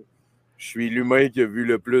chiens. Je suis l'humain qui a vu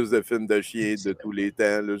le plus de films de chiens de tous les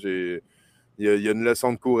temps. Là, il y a une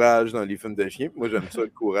leçon de courage dans les films de chiens. Moi, j'aime ça, le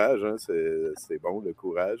courage. Hein. C'est bon, le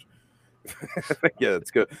courage. En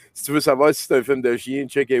tout cas, si tu veux savoir si c'est un film de chien,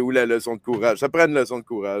 check est où la leçon de courage. Ça prend une leçon de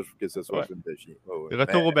courage pour que ce soit un film de chien.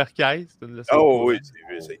 Retour au bercail, c'est une leçon de Oh oui,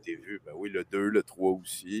 courage. ça a été vu. Ben oui, le 2, le 3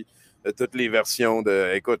 aussi. Toutes les versions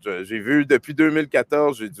de. Écoute, j'ai vu depuis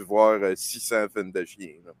 2014, j'ai dû voir 600 films de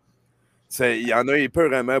chiens. Il y en a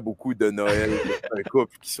épeurement beaucoup de Noël. Un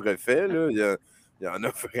couple qui se refait. Là. Il y en a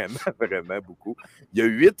vraiment, vraiment beaucoup. Il y a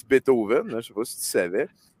 8 Beethoven, je ne sais pas si tu savais.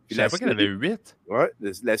 Je savais pas qu'il y en avait 8. Oui,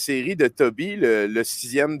 la série de Toby, le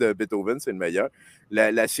 6e de Beethoven, c'est le meilleur.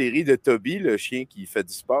 La série de Toby, le chien qui fait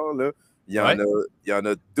du sport, là, il y en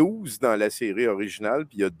a 12 dans la série originale,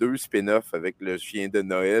 puis il y a 2 spin-offs avec le chien de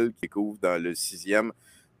Noël qui découvre dans le 6e.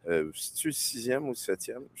 C'est-tu le 6e ou le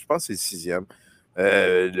 7e? Je pense que c'est le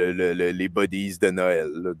 6e. Les buddies de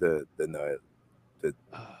Noël, là, de Noël.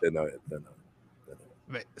 De Noël.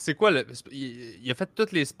 Mais c'est quoi il a fait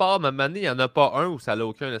tous les sports, mais maintenant, il n'y en a pas un où ça n'a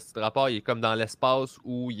aucun rapport. Il est comme dans l'espace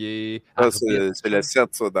où il est. C'est le 7,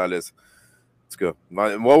 ça, dans le. En tout cas,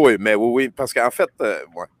 moi, oui, mais oui, parce qu'en fait,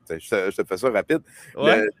 je te fais ça rapide.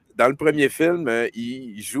 Ouais. Dans le premier film,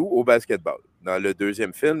 il joue au basketball. Dans le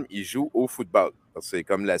deuxième film, il joue au football. C'est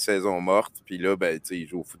comme la saison morte, puis là, il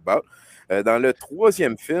joue au football. Dans le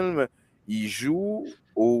troisième film, il joue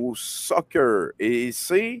au soccer. Et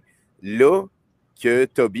c'est là que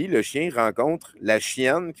Toby, le chien, rencontre la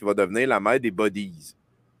chienne qui va devenir la mère des buddies.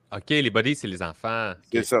 OK, les buddies, c'est les enfants.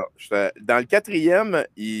 Okay. C'est ça. Dans le quatrième,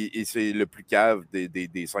 et c'est le plus cave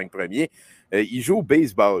des 5 premiers, il joue au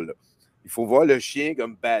baseball. Là. Il faut voir le chien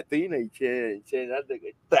comme batté. Là,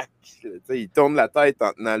 il tourne la tête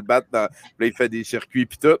en tenant le bat. Là, il fait des circuits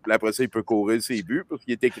puis tout. Puis après ça, il peut courir ses buts parce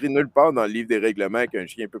qu'il est écrit nulle part dans le livre des règlements qu'un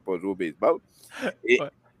chien ne peut pas jouer au baseball.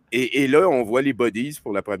 Et là, on voit les buddies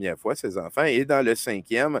pour la première fois, ces enfants. Et dans le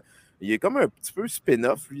cinquième, il est comme un petit peu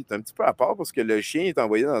spin-off, lui. Il est un petit peu à part parce que le chien est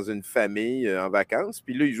envoyé dans une famille en vacances,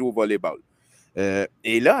 puis là, il joue au volleyball.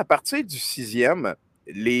 Et là, à partir du sixième,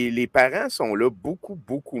 les parents sont là beaucoup,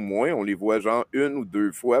 beaucoup moins. On les voit genre 1 ou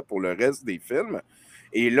 2 fois pour le reste des films.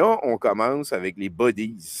 Et là, on commence avec les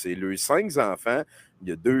buddies. C'est les 5 enfants. Il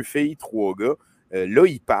y a 2 filles, 3 gars. Là,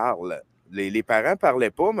 ils parlent. Les parents ne parlaient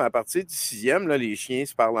pas, mais à partir du sixième, là, les chiens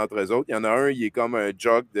se parlent entre eux autres. Il y en a un, il est comme un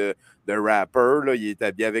jock de rapper. Là, il est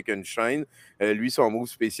habillé avec une chaîne. Lui, son mot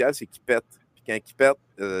spécial, c'est qu'il pète. Puis quand il pète,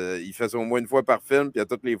 il fait ça au moins une fois par film, puis à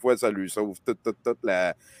toutes les fois, ça lui sauve toute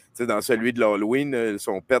la... Tu sais, dans celui de l'Halloween,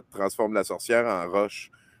 son pet transforme la sorcière en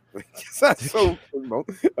roche. Ça sauve tout le monde.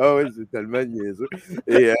 Ah oui, c'est tellement niaiseux.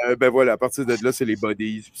 Et voilà, à partir de là, c'est les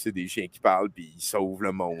buddies, puis c'est des chiens qui parlent, puis ils sauvent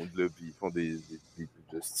le monde, là, puis ils font des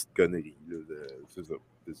petites conneries. Là, c'est ça.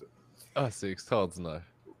 Ah, c'est extraordinaire.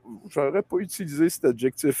 J'aurais pas utilisé cet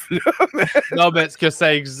adjectif-là. Mais... Non, mais est-ce que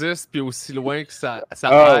ça existe, puis aussi loin que ça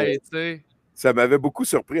aille, tu sais? Ça m'avait beaucoup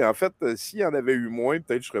surpris. En fait, s'il y en avait eu moins,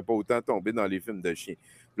 peut-être que je ne serais pas autant tombé dans les films de chiens.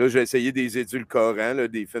 Là, j'ai essayé des édulcorants, là,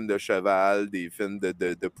 des films de cheval, des films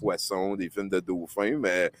de poissons, des films de dauphins,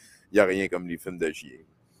 mais il n'y a rien comme les films de chiens.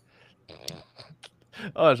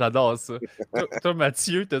 Ah, j'adore ça. Toi,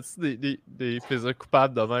 Mathieu, as-tu des plaisirs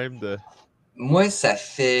coupables de même? Moi, ça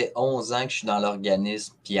fait 11 ans que je suis dans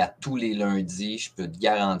l'organisme, puis à tous les lundis, je peux te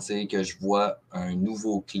garantir que je vois un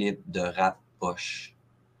nouveau clip de rap poche.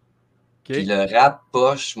 Okay. Puis le rap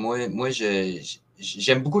poche, moi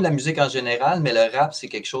j'aime beaucoup la musique en général, mais le rap, c'est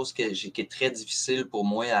quelque chose qui est très difficile pour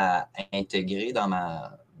moi à intégrer dans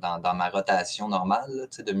ma rotation normale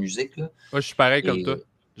là, de musique. Là. Moi, je suis pareil comme toi.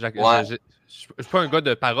 Je ne suis pas un gars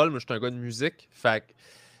de parole, mais je suis un gars de musique. Fait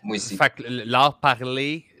que l'art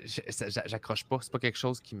parlé, j'accroche pas. C'est pas quelque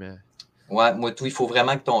chose qui me... Ouais, moi, il faut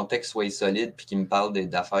vraiment que ton texte soit solide puis qu'il me parle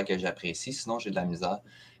d'affaires que j'apprécie, sinon j'ai de la misère.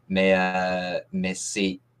 Mais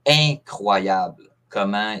c'est incroyable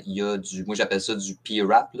comment il y a moi j'appelle ça du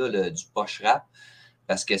P-rap, du poche rap,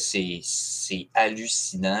 parce que c'est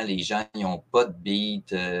hallucinant. Les gens, ils n'ont pas de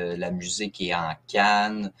beat, la musique est en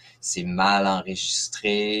canne, c'est mal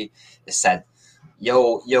enregistré, ça...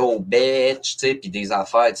 Yo, bitch, tu sais, puis des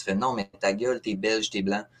affaires, tu fais non, mais ta gueule, t'es belge, t'es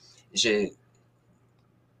blanc.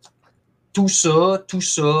 Tout ça,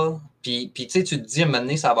 puis tu sais, tu te dis à un moment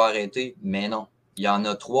donné, ça va arrêter, mais non. Il y en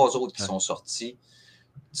a 3 autres qui sont sortis.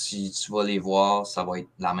 Si tu vas les voir, ça va être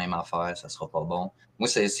la même affaire, ça sera pas bon. Moi,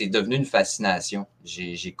 c'est devenu une fascination.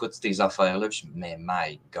 J'écoute ces affaires-là, puis je me dis, mais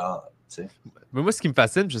my God, tu sais. Mais moi, ce qui me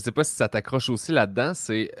fascine, je sais pas si ça t'accroche aussi là-dedans,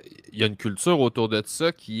 c'est il y a une culture autour de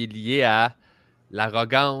ça qui est liée à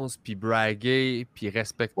l'arrogance, puis braguer, puis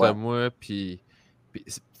respecte-moi, puis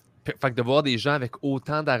fait que de voir des gens avec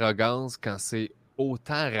autant d'arrogance quand c'est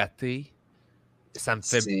autant raté, ça me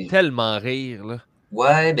fait tellement rire, là.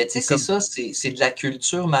 Ouais, ben tu sais, c'est ça, c'est de la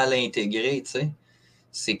culture mal intégrée, tu sais.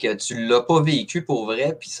 c'est que tu l'as pas vécu pour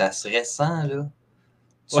vrai, puis ça se ressent, là.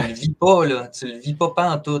 Tu Ouais. le vis pas, là. Tu le vis pas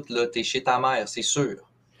pantoute, là. T'es chez ta mère, c'est sûr.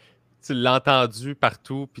 Tu l'as entendu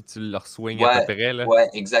partout, puis tu le re-swings à Ouais, peu près. Là. ouais,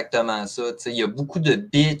 exactement ça. Il y a beaucoup de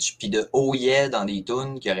bitch puis de oh yeah dans des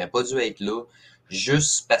tunes qui n'auraient pas dû être là,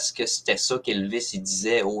 juste parce que c'était ça qu'Elvis il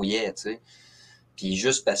disait oh yeah, tu sais. Puis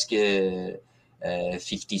juste parce que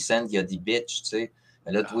 50 Cent il a dit bitch, tu sais.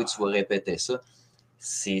 Mais là, toi, tu vas répéter ça.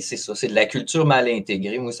 C'est ça. C'est de la culture mal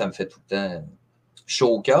intégrée. Moi, ça me fait tout le temps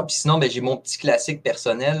chaud au cœur. Puis sinon, ben, j'ai mon petit classique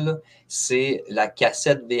personnel, là. C'est la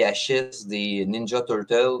cassette VHS des Ninja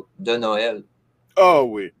Turtles de Noël. Ah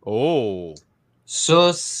oui. Oh!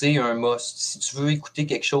 Ça, c'est un must. Si tu veux écouter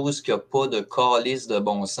quelque chose qui n'a pas de calice de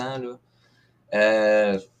bon sens,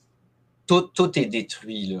 là, tout est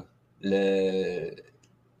détruit. Là.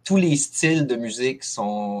 Tous les styles de musique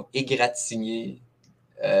sont égratignés.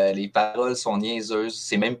 Les paroles sont niaiseuses.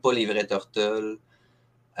 C'est même pas les vrais Turtles.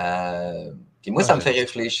 Puis moi, ça me fait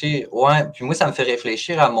réfléchir. Ouais, puis moi, ça me fait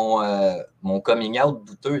réfléchir à mon coming out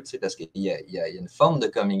douteux, tu sais, parce qu'il y a une forme de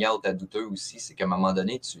coming out à douteux aussi. C'est qu'à un moment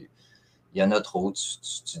donné, il y en a trop.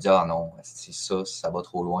 Tu dis, ah non, c'est ça va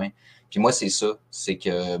trop loin. Puis moi, c'est ça. C'est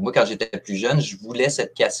que moi, quand j'étais plus jeune, je voulais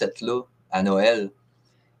cette cassette-là à Noël.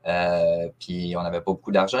 Puis on n'avait pas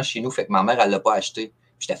beaucoup d'argent chez nous. Fait que ma mère, elle ne l'a pas acheté.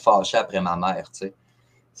 J'étais fâché après ma mère, tu sais.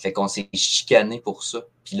 Fait qu'on s'est chicané pour ça.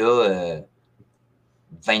 Puis là,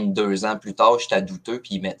 22 ans plus tard, j'étais douteux,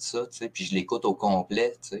 puis ils mettent ça, tu sais. Puis je l'écoute au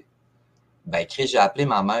complet, tu sais. Ben, Chris, j'ai appelé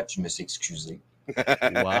ma mère, puis je me suis excusé.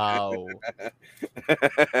 Wow!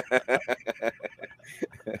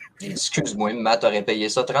 Excuse-moi, Matt aurait payé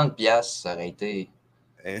ça 30$, ça aurait été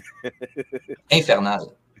infernal.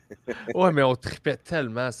 Ouais, mais on tripait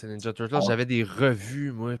tellement ces Ninja Turtles. On- J'avais des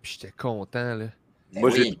revues, moi, puis j'étais content, là. Ben Moi,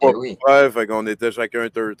 oui, j'ai pas ben oui. frère, fait qu'on était chacun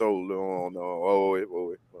Turtle. Là. Oui,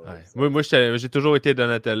 oui, oui. Ouais. Moi, j'ai toujours été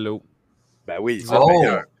Donatello. Ben oui, c'est Oh! le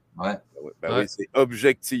meilleur. Ouais, Ben Ouais. oui, c'est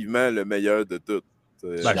objectivement le meilleur de tout.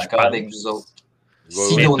 je suis Ben, d'accord pense. avec vous autres. Ouais,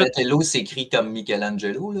 Si ouais. Donatello s'écrit comme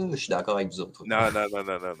Michelangelo, là, je suis d'accord avec vous autres. Non.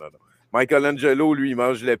 Michelangelo, lui, il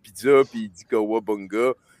mange la pizza puis il dit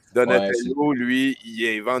Kawabunga. Donatello, lui, il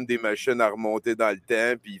invente des machines à remonter dans le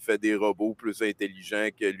temps puis il fait des robots plus intelligents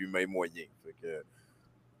que l'humain moyen. Fait que...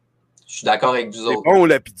 Je suis d'accord avec vous C'est autres. bon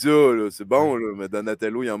la pizza, là, c'est bon, là, mais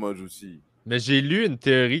Donatello, il en mange aussi. Mais j'ai lu une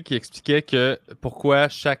théorie qui expliquait que pourquoi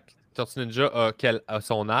chaque Tortue Ninja a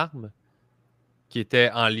son arme, qui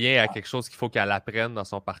était en lien à quelque chose qu'il faut qu'elle apprenne dans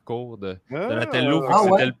son parcours. Donatello, vu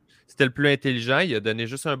que c'était le plus intelligent, il a donné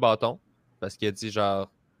juste un bâton, parce qu'il a dit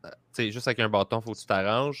genre, tu sais, juste avec un bâton, il faut que tu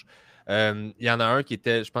t'arranges. Il y en a un qui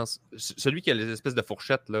était, je pense, celui qui a les espèces de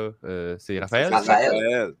fourchettes, là, c'est Raphaël.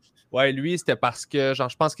 Raphaël. Ouais, lui, c'était parce que, genre,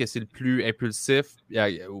 je pense que c'est le plus impulsif.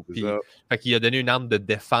 Fait qu'il a donné une arme de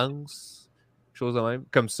défense, chose de même.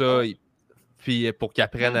 Comme ça, puis pour qu'il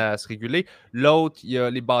apprenne à se réguler. L'autre, il a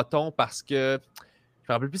les bâtons parce que, je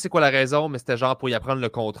me rappelle plus c'est quoi la raison, mais c'était genre pour y apprendre le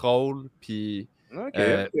contrôle. Puis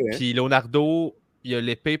Leonardo, il a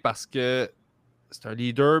l'épée parce que c'est un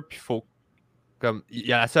leader, puis il faut, comme, il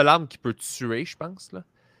y a la seule arme qui peut tuer, je pense, là.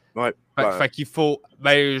 Ouais. Fait qu'il faut,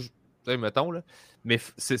 mettons, là. Mais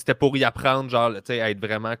c'était pour y apprendre, genre, tu sais, à être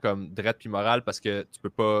vraiment comme drette puis moral parce que tu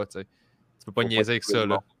peux pas niaiser avec ça,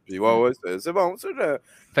 là. Puis ouais, c'est bon, ça.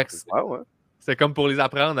 Fait que c'est comme pour les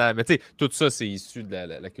apprendre à. Mais tu sais, tout ça, c'est issu de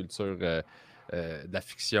la culture de la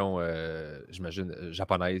fiction, j'imagine,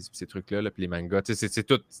 japonaise, puis ces trucs-là, là, puis les mangas. Tu sais, c'est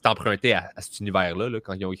tout emprunté à cet univers-là, là,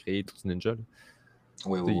 quand ils ont créé Tortue Ninja. Là.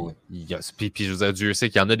 Oui. Puis je vous ai Dieu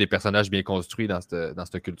sait qu'il y en a des personnages bien construits dans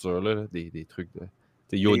cette culture-là, là, des trucs de.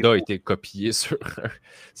 Yoda a été copié sur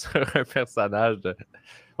un personnage.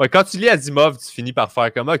 Ouais, quand tu lis Asimov, tu finis par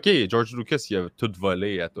faire comme OK, George Lucas, il a tout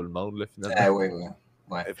volé à tout le monde, là, finalement. Ah oui.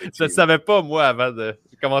 Ouais. Je ne savais pas, moi, avant de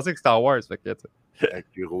commencer avec Star Wars. Fait que,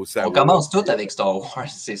 on commence tout avec Star Wars,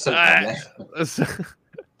 c'est ça le problème.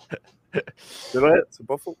 C'est vrai, c'est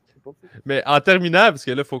pas faux. Mais en terminant, parce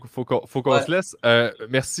que là, il faut qu'on se laisse,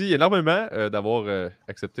 merci énormément d'avoir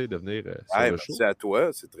accepté de venir sur le show. Merci à toi,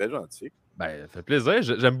 c'est très gentil. Ben, ça fait plaisir.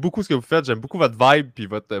 J'aime beaucoup ce que vous faites. J'aime beaucoup votre vibe, puis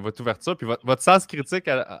votre ouverture, puis votre sens critique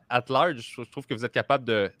at large. Je trouve que vous êtes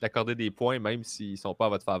capable d'accorder des points, même s'ils ne sont pas à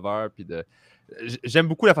votre faveur. Puis j'aime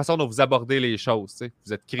beaucoup la façon dont vous abordez les choses. T'sais.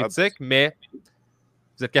 Vous êtes critique, mais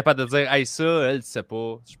vous êtes capable de dire hey, ça, elle ne sait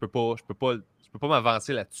pas. Je peux pas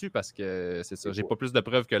m'avancer là-dessus parce que c'est ça. J'ai pas plus de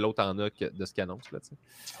preuves que l'autre en a de ce qu'il annonce. Là,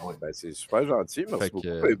 c'est super gentil. Merci beaucoup,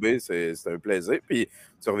 bébé. C'est un plaisir. Puis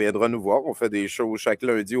tu reviendras nous voir. On fait des shows chaque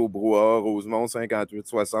lundi au Brouhaha, Rosemont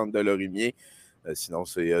 5860 de Lorimier. Sinon,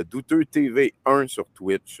 c'est Douteux TV 1 sur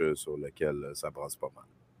Twitch sur lequel ça brasse pas mal.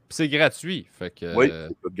 Puis c'est gratuit. Fait que, oui,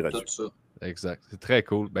 c'est tout gratuit. Tout ça. Exact. C'est très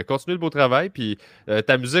cool. Ben, continue le beau travail. Puis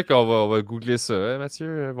ta musique, on va googler ça, hein,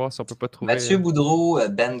 Mathieu, voir si on peut pas trouver. Mathieu Boudreau,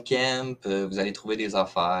 Bandcamp, vous allez trouver des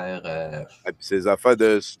affaires. Et puis ces affaires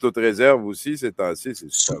de sous toute réserve aussi, ces temps-ci,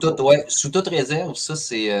 c'est Sous super toute, bon. ouais, sous toute réserve, ça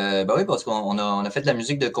c'est. Ben oui, parce qu'on a fait de la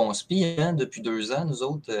musique de conspi hein, depuis 2 ans, nous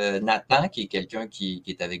autres. Nathan, qui est quelqu'un qui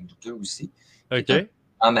est avec Douteux aussi. OK. Qui est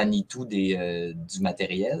en Manitou du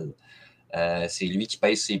matériel. C'est lui qui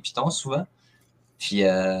pèse ses pitons souvent. Puis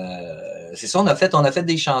c'est ça, on a fait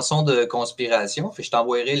des chansons de conspiration. Fait, je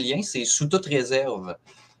t'envoierai le lien, c'est sous toute réserve.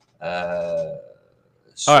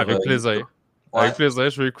 Avec plaisir. Ouais. Avec plaisir,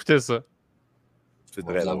 je vais écouter ça. C'est On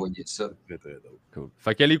va très vous drôle. envoyer ça. Très, très drôle. Cool.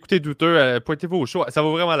 Fait qu'allez écouter Douteux, pointez-vous au show. Ça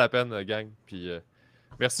vaut vraiment la peine, gang. Puis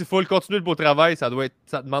merci full, continuez le beau travail. Ça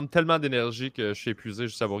demande tellement d'énergie que je suis épuisé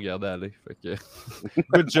juste à vous regarder aller. Fait que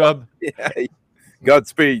good job.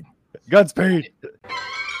 Godspeed. Godspeed.